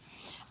slowly.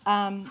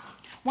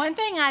 One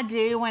thing I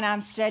do when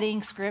I'm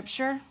studying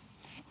Scripture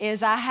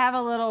is I have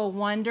a little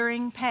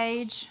wondering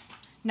page.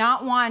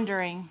 Not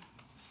wandering,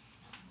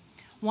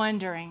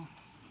 wondering.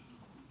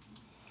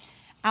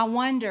 I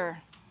wonder.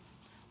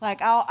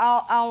 Like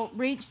I'll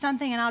reach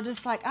something and I'll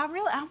just like, I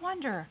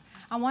wonder.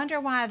 I wonder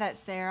why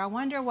that's there. I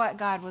wonder what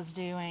God was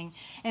doing.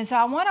 And so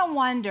I want to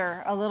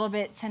wonder a little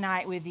bit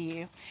tonight with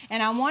you.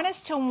 And I want us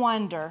to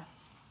wonder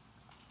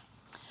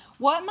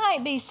what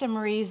might be some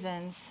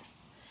reasons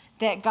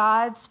that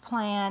God's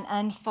plan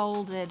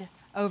unfolded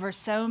over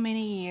so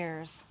many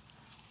years.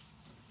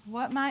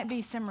 What might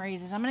be some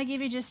reasons? I'm going to give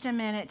you just a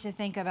minute to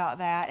think about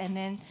that, and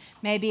then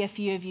maybe a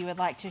few of you would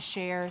like to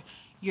share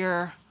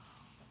your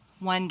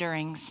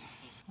wonderings.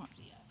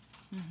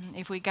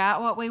 If we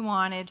got what we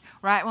wanted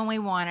right when we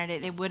wanted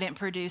it, it wouldn't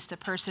produce the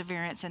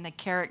perseverance and the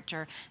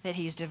character that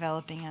he's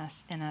developing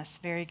in us.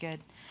 Very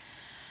good.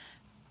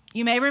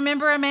 You may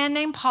remember a man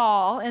named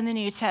Paul in the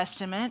New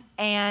Testament,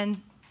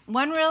 and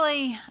one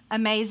really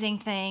amazing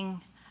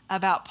thing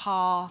about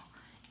Paul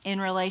in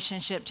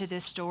relationship to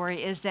this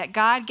story is that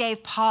God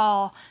gave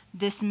Paul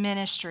this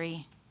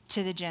ministry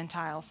to the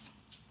Gentiles.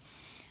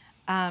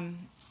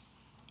 And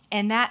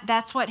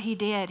that's what he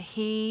did.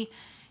 He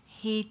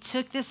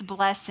took this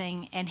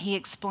blessing and he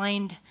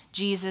explained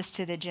Jesus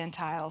to the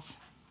Gentiles.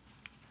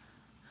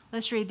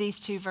 Let's read these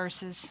 2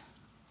 verses.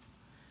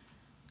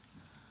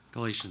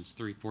 Galatians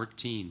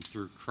 3:14,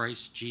 through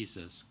Christ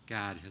Jesus,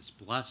 God has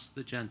blessed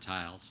the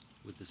Gentiles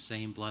with the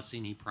same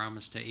blessing he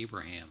promised to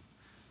Abraham,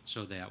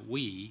 so that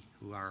we,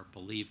 who are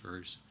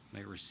believers,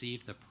 may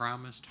receive the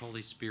promised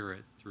Holy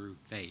Spirit through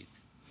faith.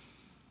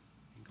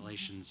 In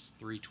Galatians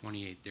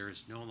 3:28, there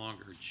is no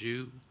longer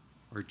Jew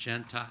or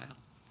Gentile,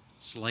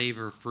 slave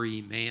or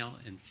free, male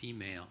and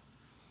female,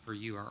 for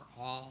you are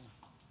all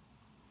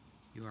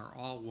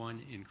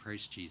one in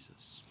Christ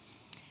Jesus.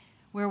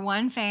 We're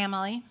one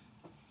family,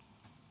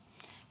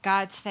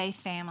 God's faith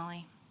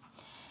family,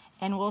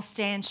 and we'll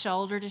stand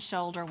shoulder to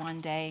shoulder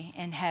one day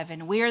in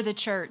heaven. We are the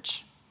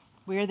church.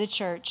 We're the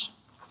church.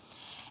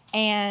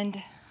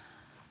 And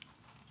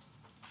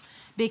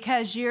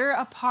because you're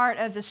a part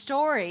of the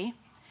story,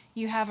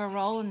 you have a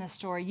role in the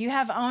story. You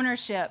have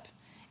ownership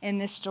in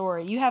this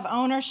story. You have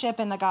ownership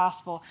in the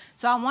gospel.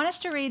 So I want us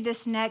to read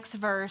this next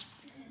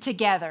verse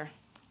together.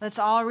 Let's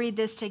all read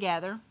this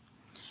together.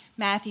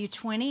 Matthew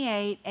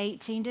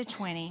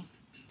 28:18-20.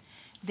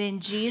 Then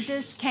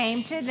Jesus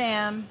came to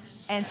them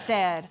and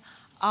said,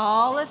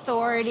 all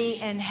authority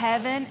in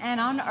heaven and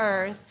on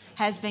earth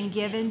has been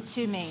given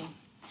to me.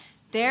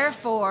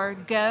 Therefore,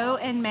 go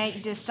and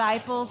make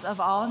disciples of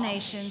all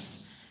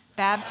nations,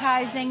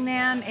 baptizing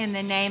them in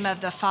the name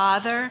of the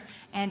Father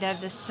and of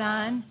the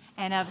Son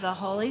and of the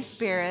Holy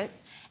Spirit,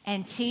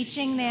 and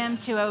teaching them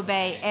to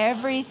obey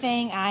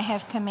everything I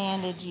have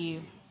commanded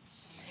you.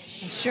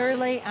 And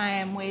surely I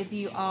am with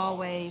you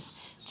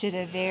always to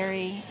the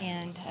very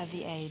end of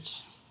the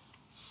age.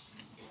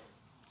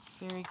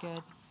 Very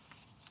good.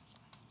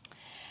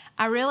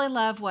 I really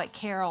love what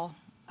Carol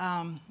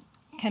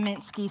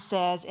Kaminsky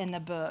says in the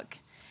book.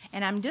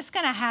 And I'm just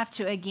going to have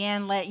to,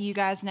 again, let you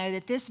guys know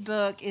that this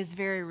book is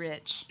very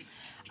rich.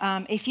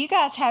 If you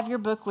guys have your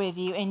book with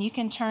you, and you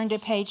can turn to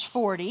page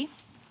 40.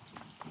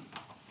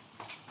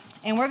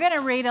 And we're going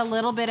to read a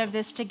little bit of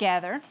this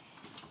together.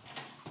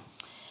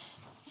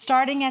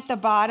 Starting at the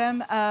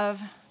bottom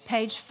of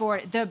page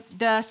 40,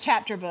 the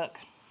chapter book.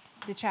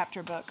 The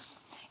chapter book.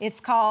 It's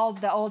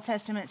called the Old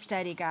Testament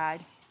Study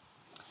Guide.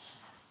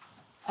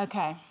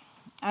 Okay,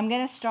 I'm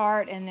going to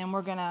start, and then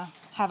we're going to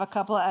have a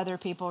couple of other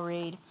people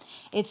read.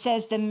 It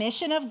says, the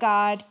mission of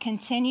God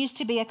continues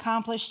to be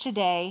accomplished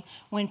today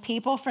when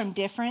people from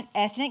different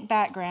ethnic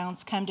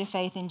backgrounds come to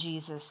faith in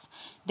Jesus.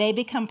 They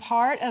become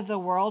part of the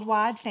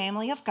worldwide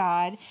family of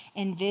God,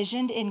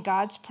 envisioned in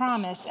God's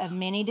promise of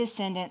many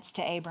descendants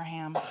to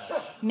Abraham.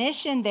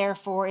 Mission,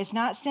 therefore, is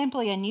not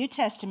simply a New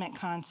Testament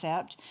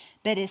concept,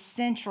 but is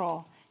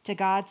central to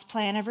God's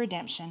plan of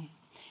redemption.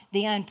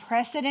 The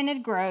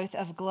unprecedented growth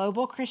of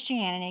global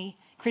Christianity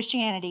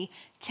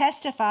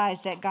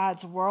testifies that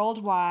God's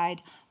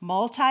worldwide,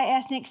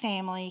 multi-ethnic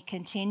family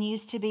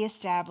continues to be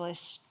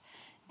established.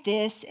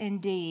 This,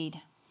 indeed,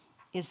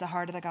 is the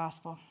heart of the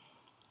gospel.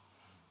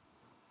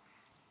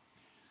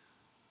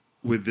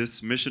 With this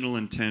missional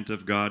intent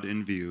of God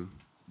in view,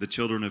 the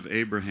children of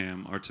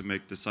Abraham are to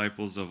make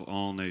disciples of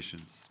all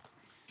nations.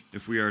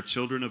 If we are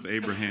children of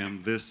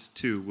Abraham, this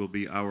too will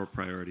be our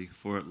priority,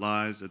 for it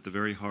lies at the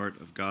very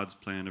heart of God's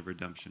plan of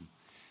redemption.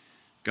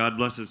 God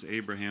blesses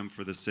Abraham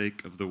for the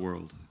sake of the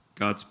world.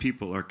 God's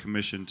people are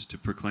commissioned to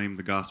proclaim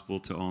the gospel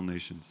to all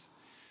nations.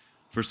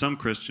 For some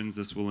Christians,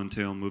 this will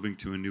entail moving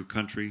to a new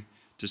country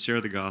to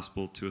share the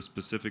gospel to a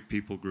specific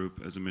people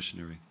group as a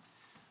missionary.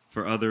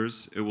 For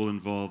others, it will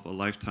involve a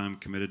lifetime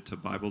committed to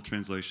Bible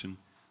translation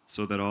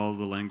so that all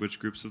the language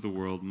groups of the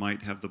world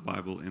might have the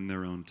Bible in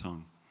their own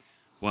tongue.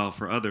 While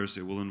for others,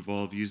 it will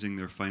involve using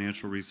their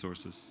financial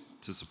resources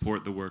to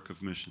support the work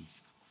of missions.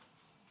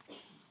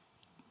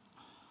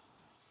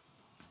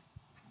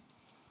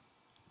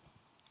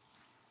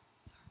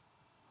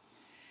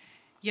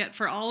 Yet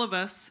for all of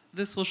us,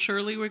 this will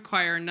surely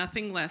require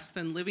nothing less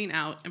than living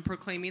out and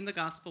proclaiming the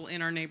gospel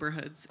in our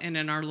neighborhoods and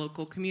in our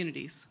local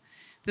communities.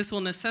 This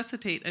will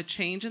necessitate a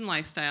change in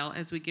lifestyle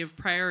as we give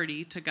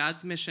priority to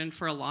God's mission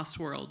for a lost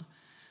world,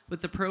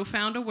 with the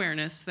profound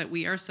awareness that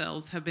we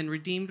ourselves have been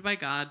redeemed by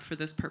God for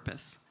this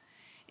purpose.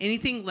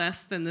 Anything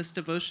less than this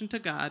devotion to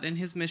God and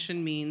his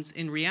mission means,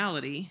 in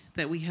reality,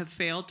 that we have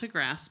failed to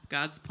grasp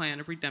God's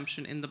plan of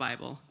redemption in the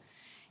Bible.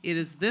 It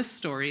is this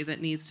story that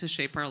needs to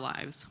shape our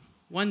lives.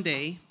 One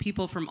day,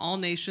 people from all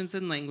nations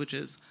and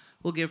languages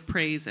will give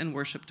praise and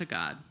worship to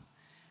God.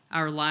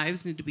 Our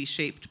lives need to be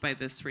shaped by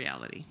this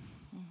reality.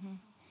 Mm-hmm.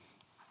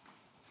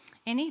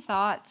 Any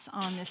thoughts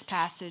on this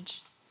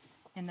passage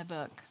in the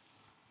book?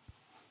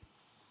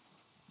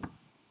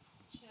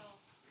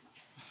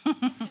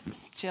 Chills.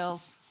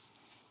 Chills.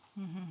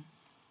 Mm-hmm.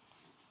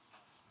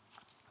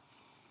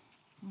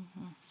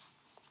 Mm-hmm.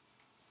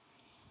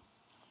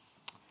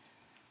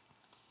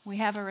 We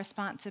have a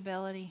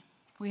responsibility.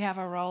 We have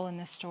a role in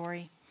this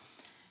story.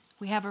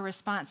 We have a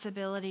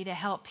responsibility to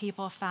help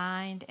people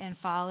find and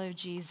follow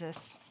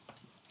Jesus.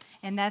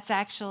 And that's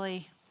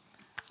actually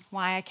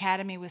why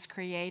Academy was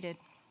created,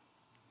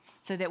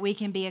 so that we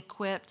can be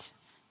equipped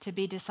to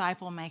be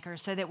disciple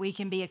makers, so that we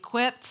can be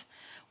equipped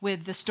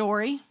with the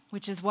story,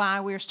 which is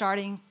why we're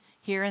starting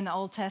here in the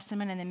Old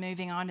Testament and then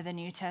moving on to the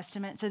New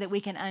Testament, so that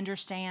we can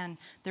understand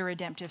the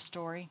redemptive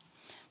story.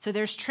 So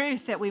there's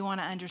truth that we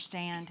want to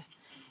understand.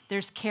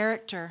 There's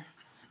character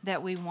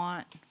that we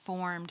want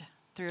formed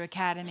through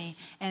Academy.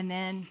 And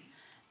then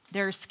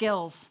there are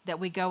skills that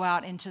we go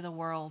out into the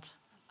world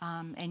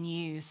and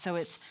use. So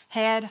it's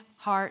head,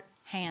 heart,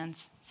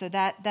 hands. So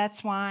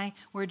that's why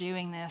we're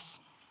doing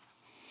this.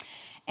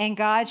 And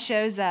God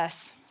shows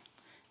us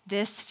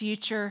this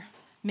future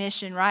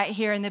mission right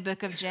here in the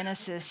book of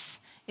Genesis.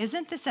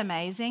 Isn't this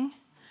amazing?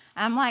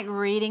 I'm like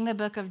reading the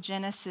book of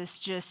Genesis,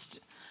 just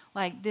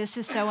like, this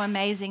is so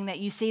amazing that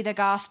you see the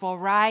gospel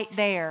right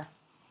there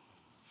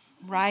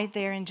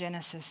in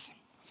Genesis.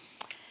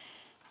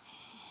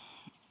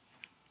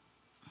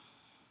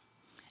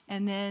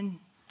 And then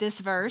this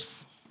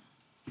verse,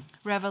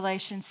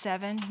 Revelation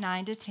 7,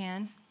 9 to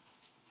 10.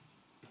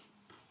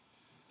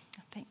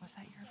 I think, was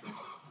that your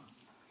verse?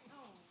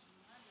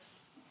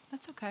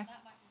 That's okay.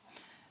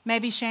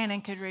 Maybe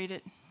Shannon could read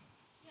it.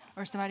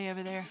 Or somebody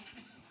over there.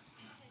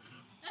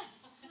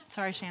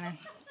 Sorry, Shannon.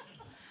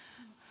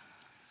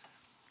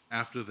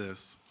 After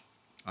this,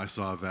 I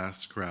saw a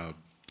vast crowd,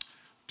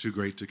 too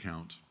great to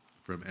count,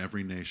 from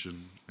every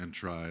nation and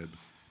tribe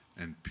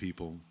and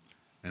people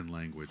and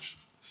language,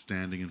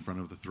 standing in front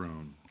of the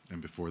throne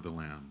and before the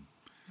Lamb.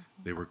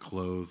 They were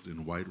clothed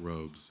in white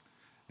robes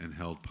and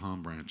held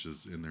palm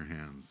branches in their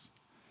hands,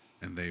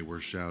 and they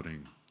were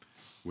shouting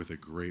with a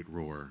great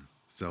roar,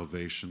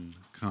 "Salvation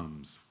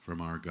comes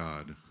from our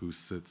God who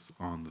sits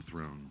on the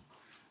throne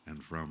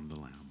and from the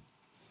Lamb."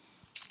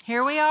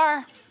 Here we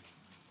are,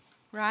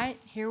 right?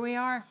 Here we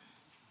are.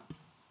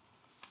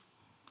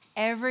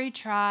 Every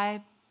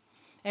tribe,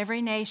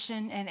 every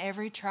nation, and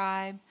every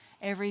tribe,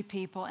 every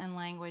people and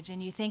language.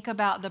 And you think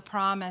about the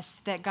promise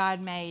that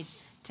God made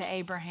to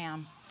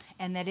Abraham,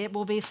 and that it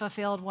will be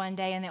fulfilled one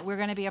day, and that we're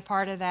going to be a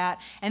part of that,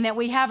 and that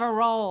we have a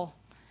role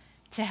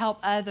to help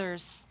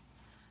others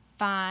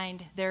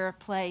find their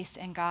place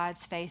in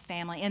God's faith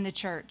family, in the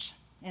church.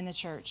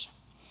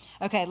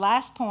 Okay,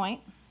 last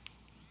point.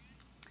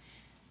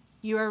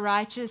 You are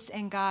righteous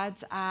in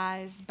God's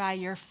eyes by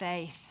your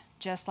faith,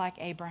 just like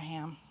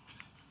Abraham.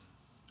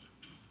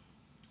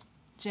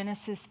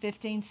 Genesis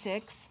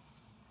 15:6.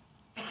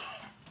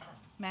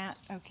 Matt,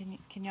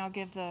 can y'all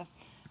give the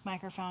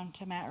microphone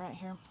to Matt right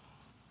here?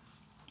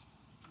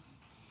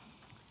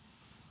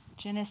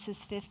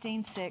 Genesis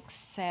 15:6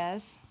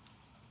 says,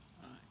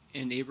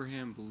 And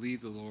Abraham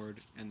believed the Lord,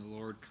 and the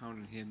Lord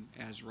counted him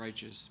as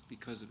righteous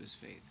because of his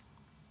faith.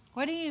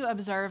 what do you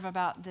observe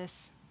about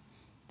this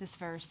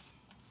verse?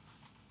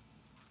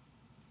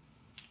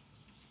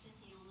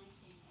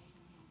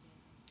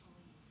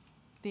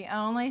 The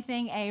only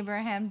thing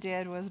Abraham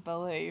did was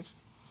believe.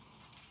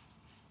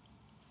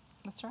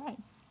 That's right.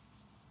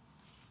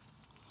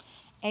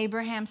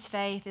 Abraham's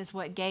faith is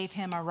what gave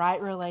him a right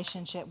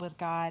relationship with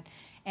God,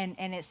 and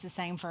it's the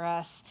same for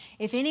us.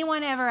 If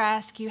anyone ever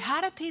asks you,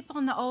 how do people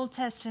in the Old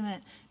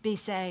Testament be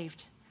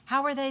saved?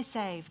 How were they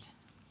saved?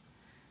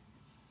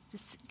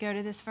 Just go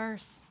to this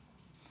verse.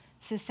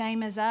 It's the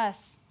same as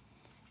us.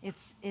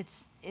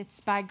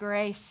 It's by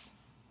grace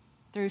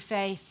through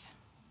faith.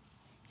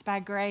 It's by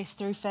grace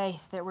through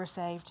faith that we're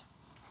saved.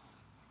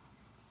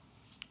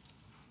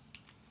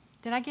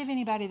 Did I give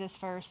anybody this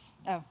verse?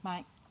 Oh,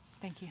 Mike,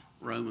 thank you.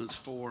 Romans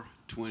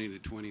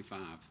 4:20-25.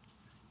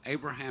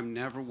 Abraham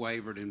never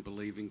wavered in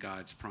believing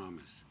God's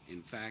promise.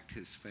 In fact,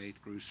 his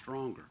faith grew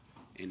stronger,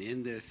 and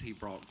in this he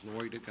brought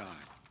glory to God.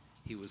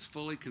 He was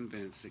fully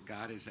convinced that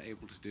God is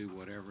able to do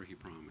whatever he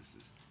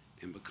promises.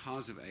 And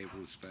because of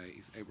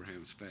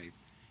Abraham's faith,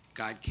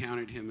 God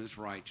counted him as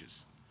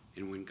righteous.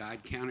 And when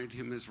God counted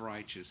him as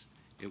righteous,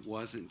 it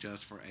wasn't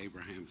just for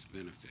Abraham's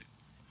benefit.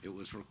 It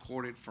was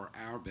recorded for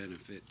our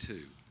benefit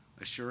too,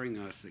 assuring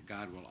us that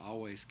God will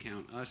always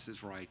count us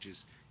as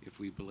righteous if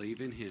we believe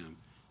in him,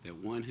 that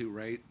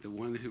the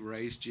one who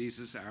raised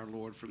Jesus our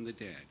Lord from the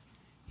dead.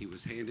 He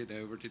was handed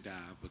over to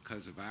die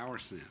because of our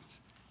sins.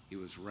 He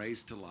was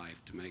raised to life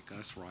to make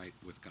us right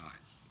with God.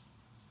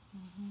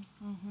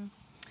 Mm-hmm, mm-hmm.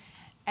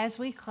 As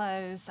we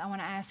close, I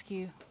want to ask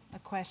you a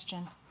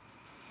question.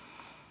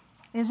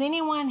 Is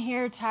anyone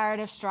here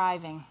tired of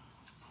striving?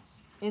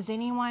 Is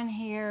anyone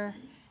here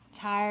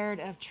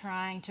tired of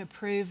trying to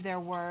prove their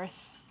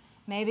worth?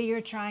 Maybe you're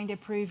trying to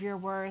prove your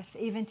worth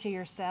even to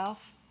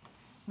yourself,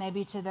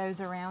 maybe to those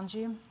around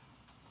you.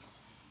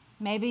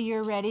 Maybe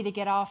you're ready to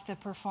get off the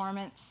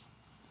performance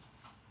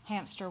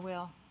hamster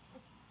wheel.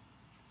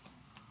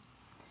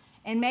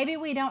 And maybe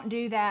we don't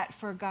do that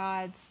for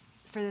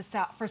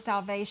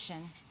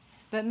salvation,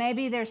 but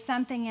maybe there's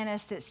something in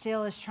us that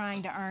still is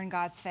trying to earn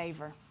God's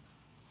favor.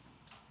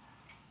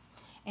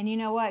 And you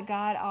know what?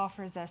 God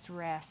offers us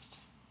rest.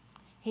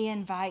 He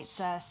invites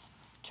us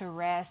to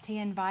rest. He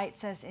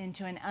invites us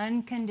into an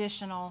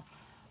unconditional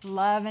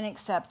love and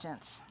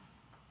acceptance.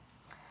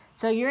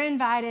 So you're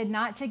invited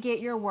not to get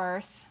your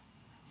worth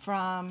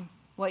from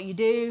what you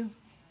do,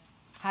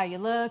 how you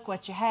look,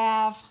 what you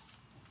have.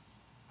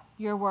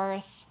 Your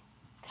worth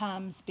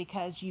comes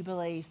because you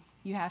believe,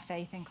 you have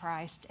faith in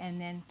Christ, and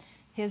then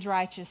his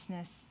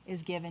righteousness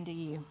is given to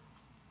you.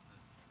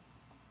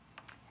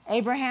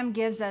 Abraham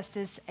gives us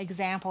this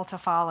example to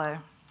follow.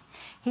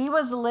 He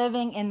was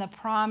living in the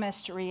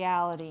promised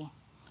reality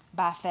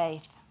by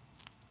faith.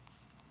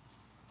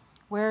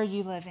 Where are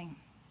you living?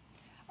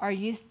 Are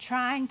you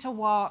trying to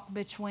walk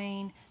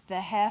between the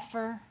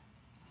heifer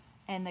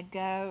and the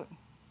goat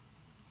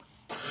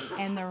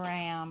and the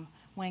ram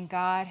when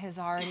God has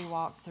already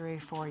walked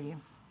through for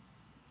you?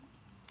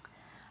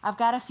 I've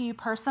got a few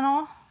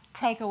personal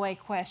takeaway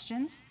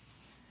questions.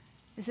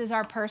 This is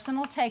our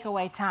personal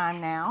takeaway time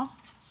now.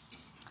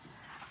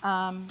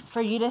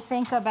 For you to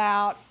think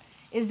about,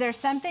 is there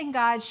something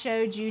God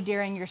showed you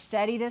during your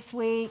study this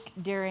week,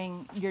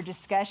 during your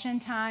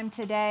discussion time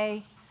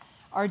today,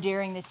 or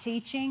during the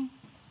teaching?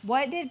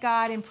 What did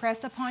God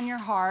impress upon your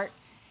heart?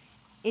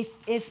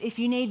 If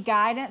you need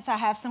guidance, I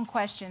have some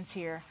questions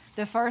here.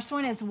 The first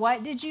one is,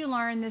 what did you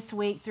learn this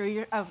week through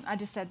your... Oh, I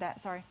just said that,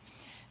 sorry.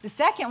 The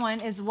second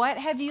one is, what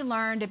have you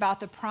learned about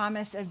the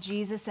promise of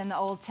Jesus in the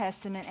Old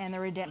Testament and the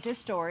redemptive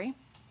story?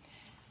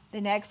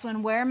 The next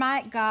one, where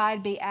might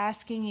God be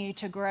asking you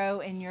to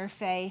grow in your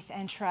faith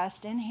and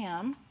trust in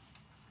him?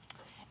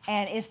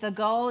 And if the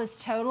goal is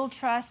total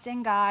trust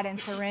in God and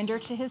surrender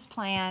to his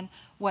plan,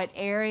 what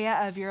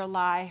area of your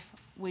life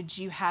would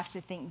you have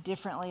to think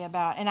differently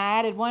about? And I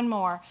added one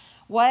more.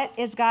 What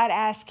is God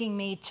asking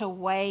me to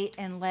wait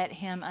and let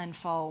him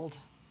unfold?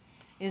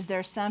 Is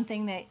there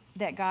something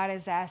that God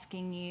is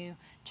asking you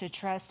to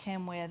trust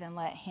him with and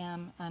let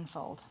him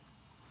unfold?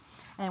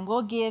 And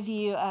we'll give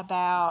you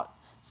about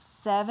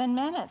 7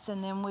 minutes,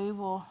 and then we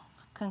will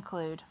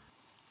conclude.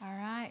 All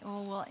right,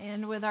 well, we'll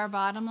end with our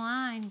bottom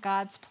line.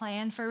 God's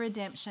plan for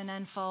redemption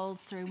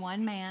unfolds through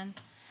one man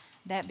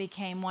that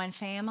became one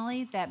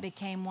family, that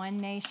became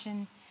one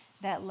nation,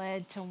 that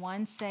led to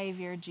one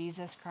Savior,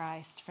 Jesus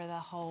Christ, for the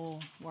whole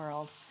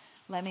world.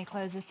 Let me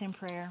close this in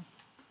prayer.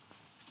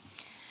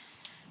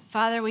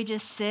 Father, we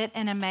just sit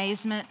in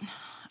amazement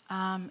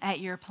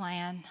at your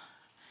plan.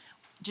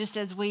 Just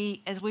as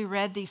we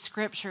read these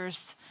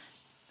scriptures,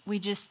 we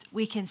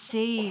can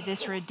see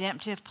this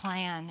redemptive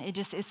plan.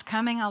 It's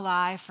coming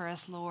alive for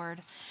us, Lord,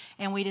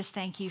 and we just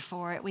thank you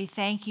for it. We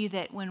thank you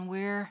that when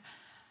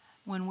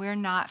we're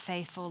not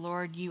faithful,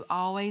 Lord, you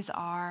always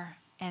are,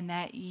 and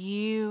that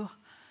you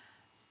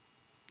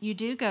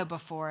do go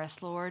before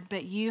us, Lord,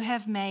 but you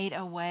have made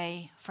a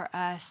way for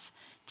us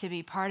to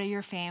be part of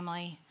your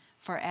family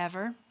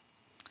forever,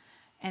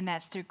 and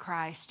that's through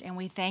Christ. And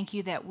we thank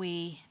you that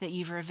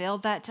you've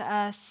revealed that to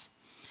us.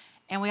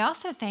 And we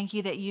also thank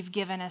you that you've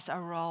given us a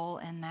role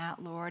in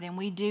that, Lord. And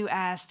we do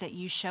ask that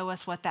you show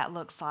us what that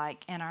looks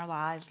like in our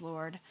lives,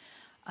 Lord.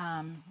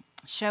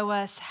 Show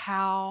us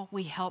how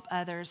we help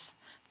others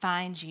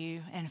find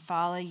you and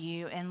follow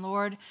you. And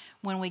Lord,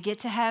 when we get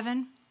to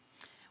heaven,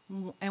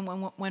 and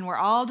when we're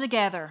all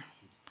together,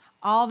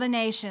 all the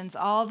nations,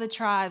 all the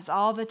tribes,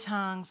 all the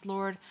tongues,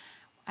 Lord,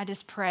 I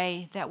just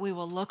pray that we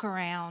will look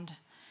around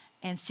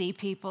and see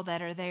people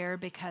that are there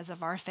because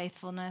of our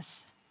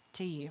faithfulness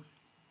to you.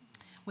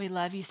 We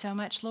love you so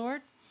much,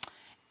 Lord,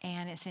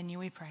 and it's in you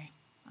we pray.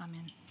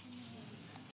 Amen.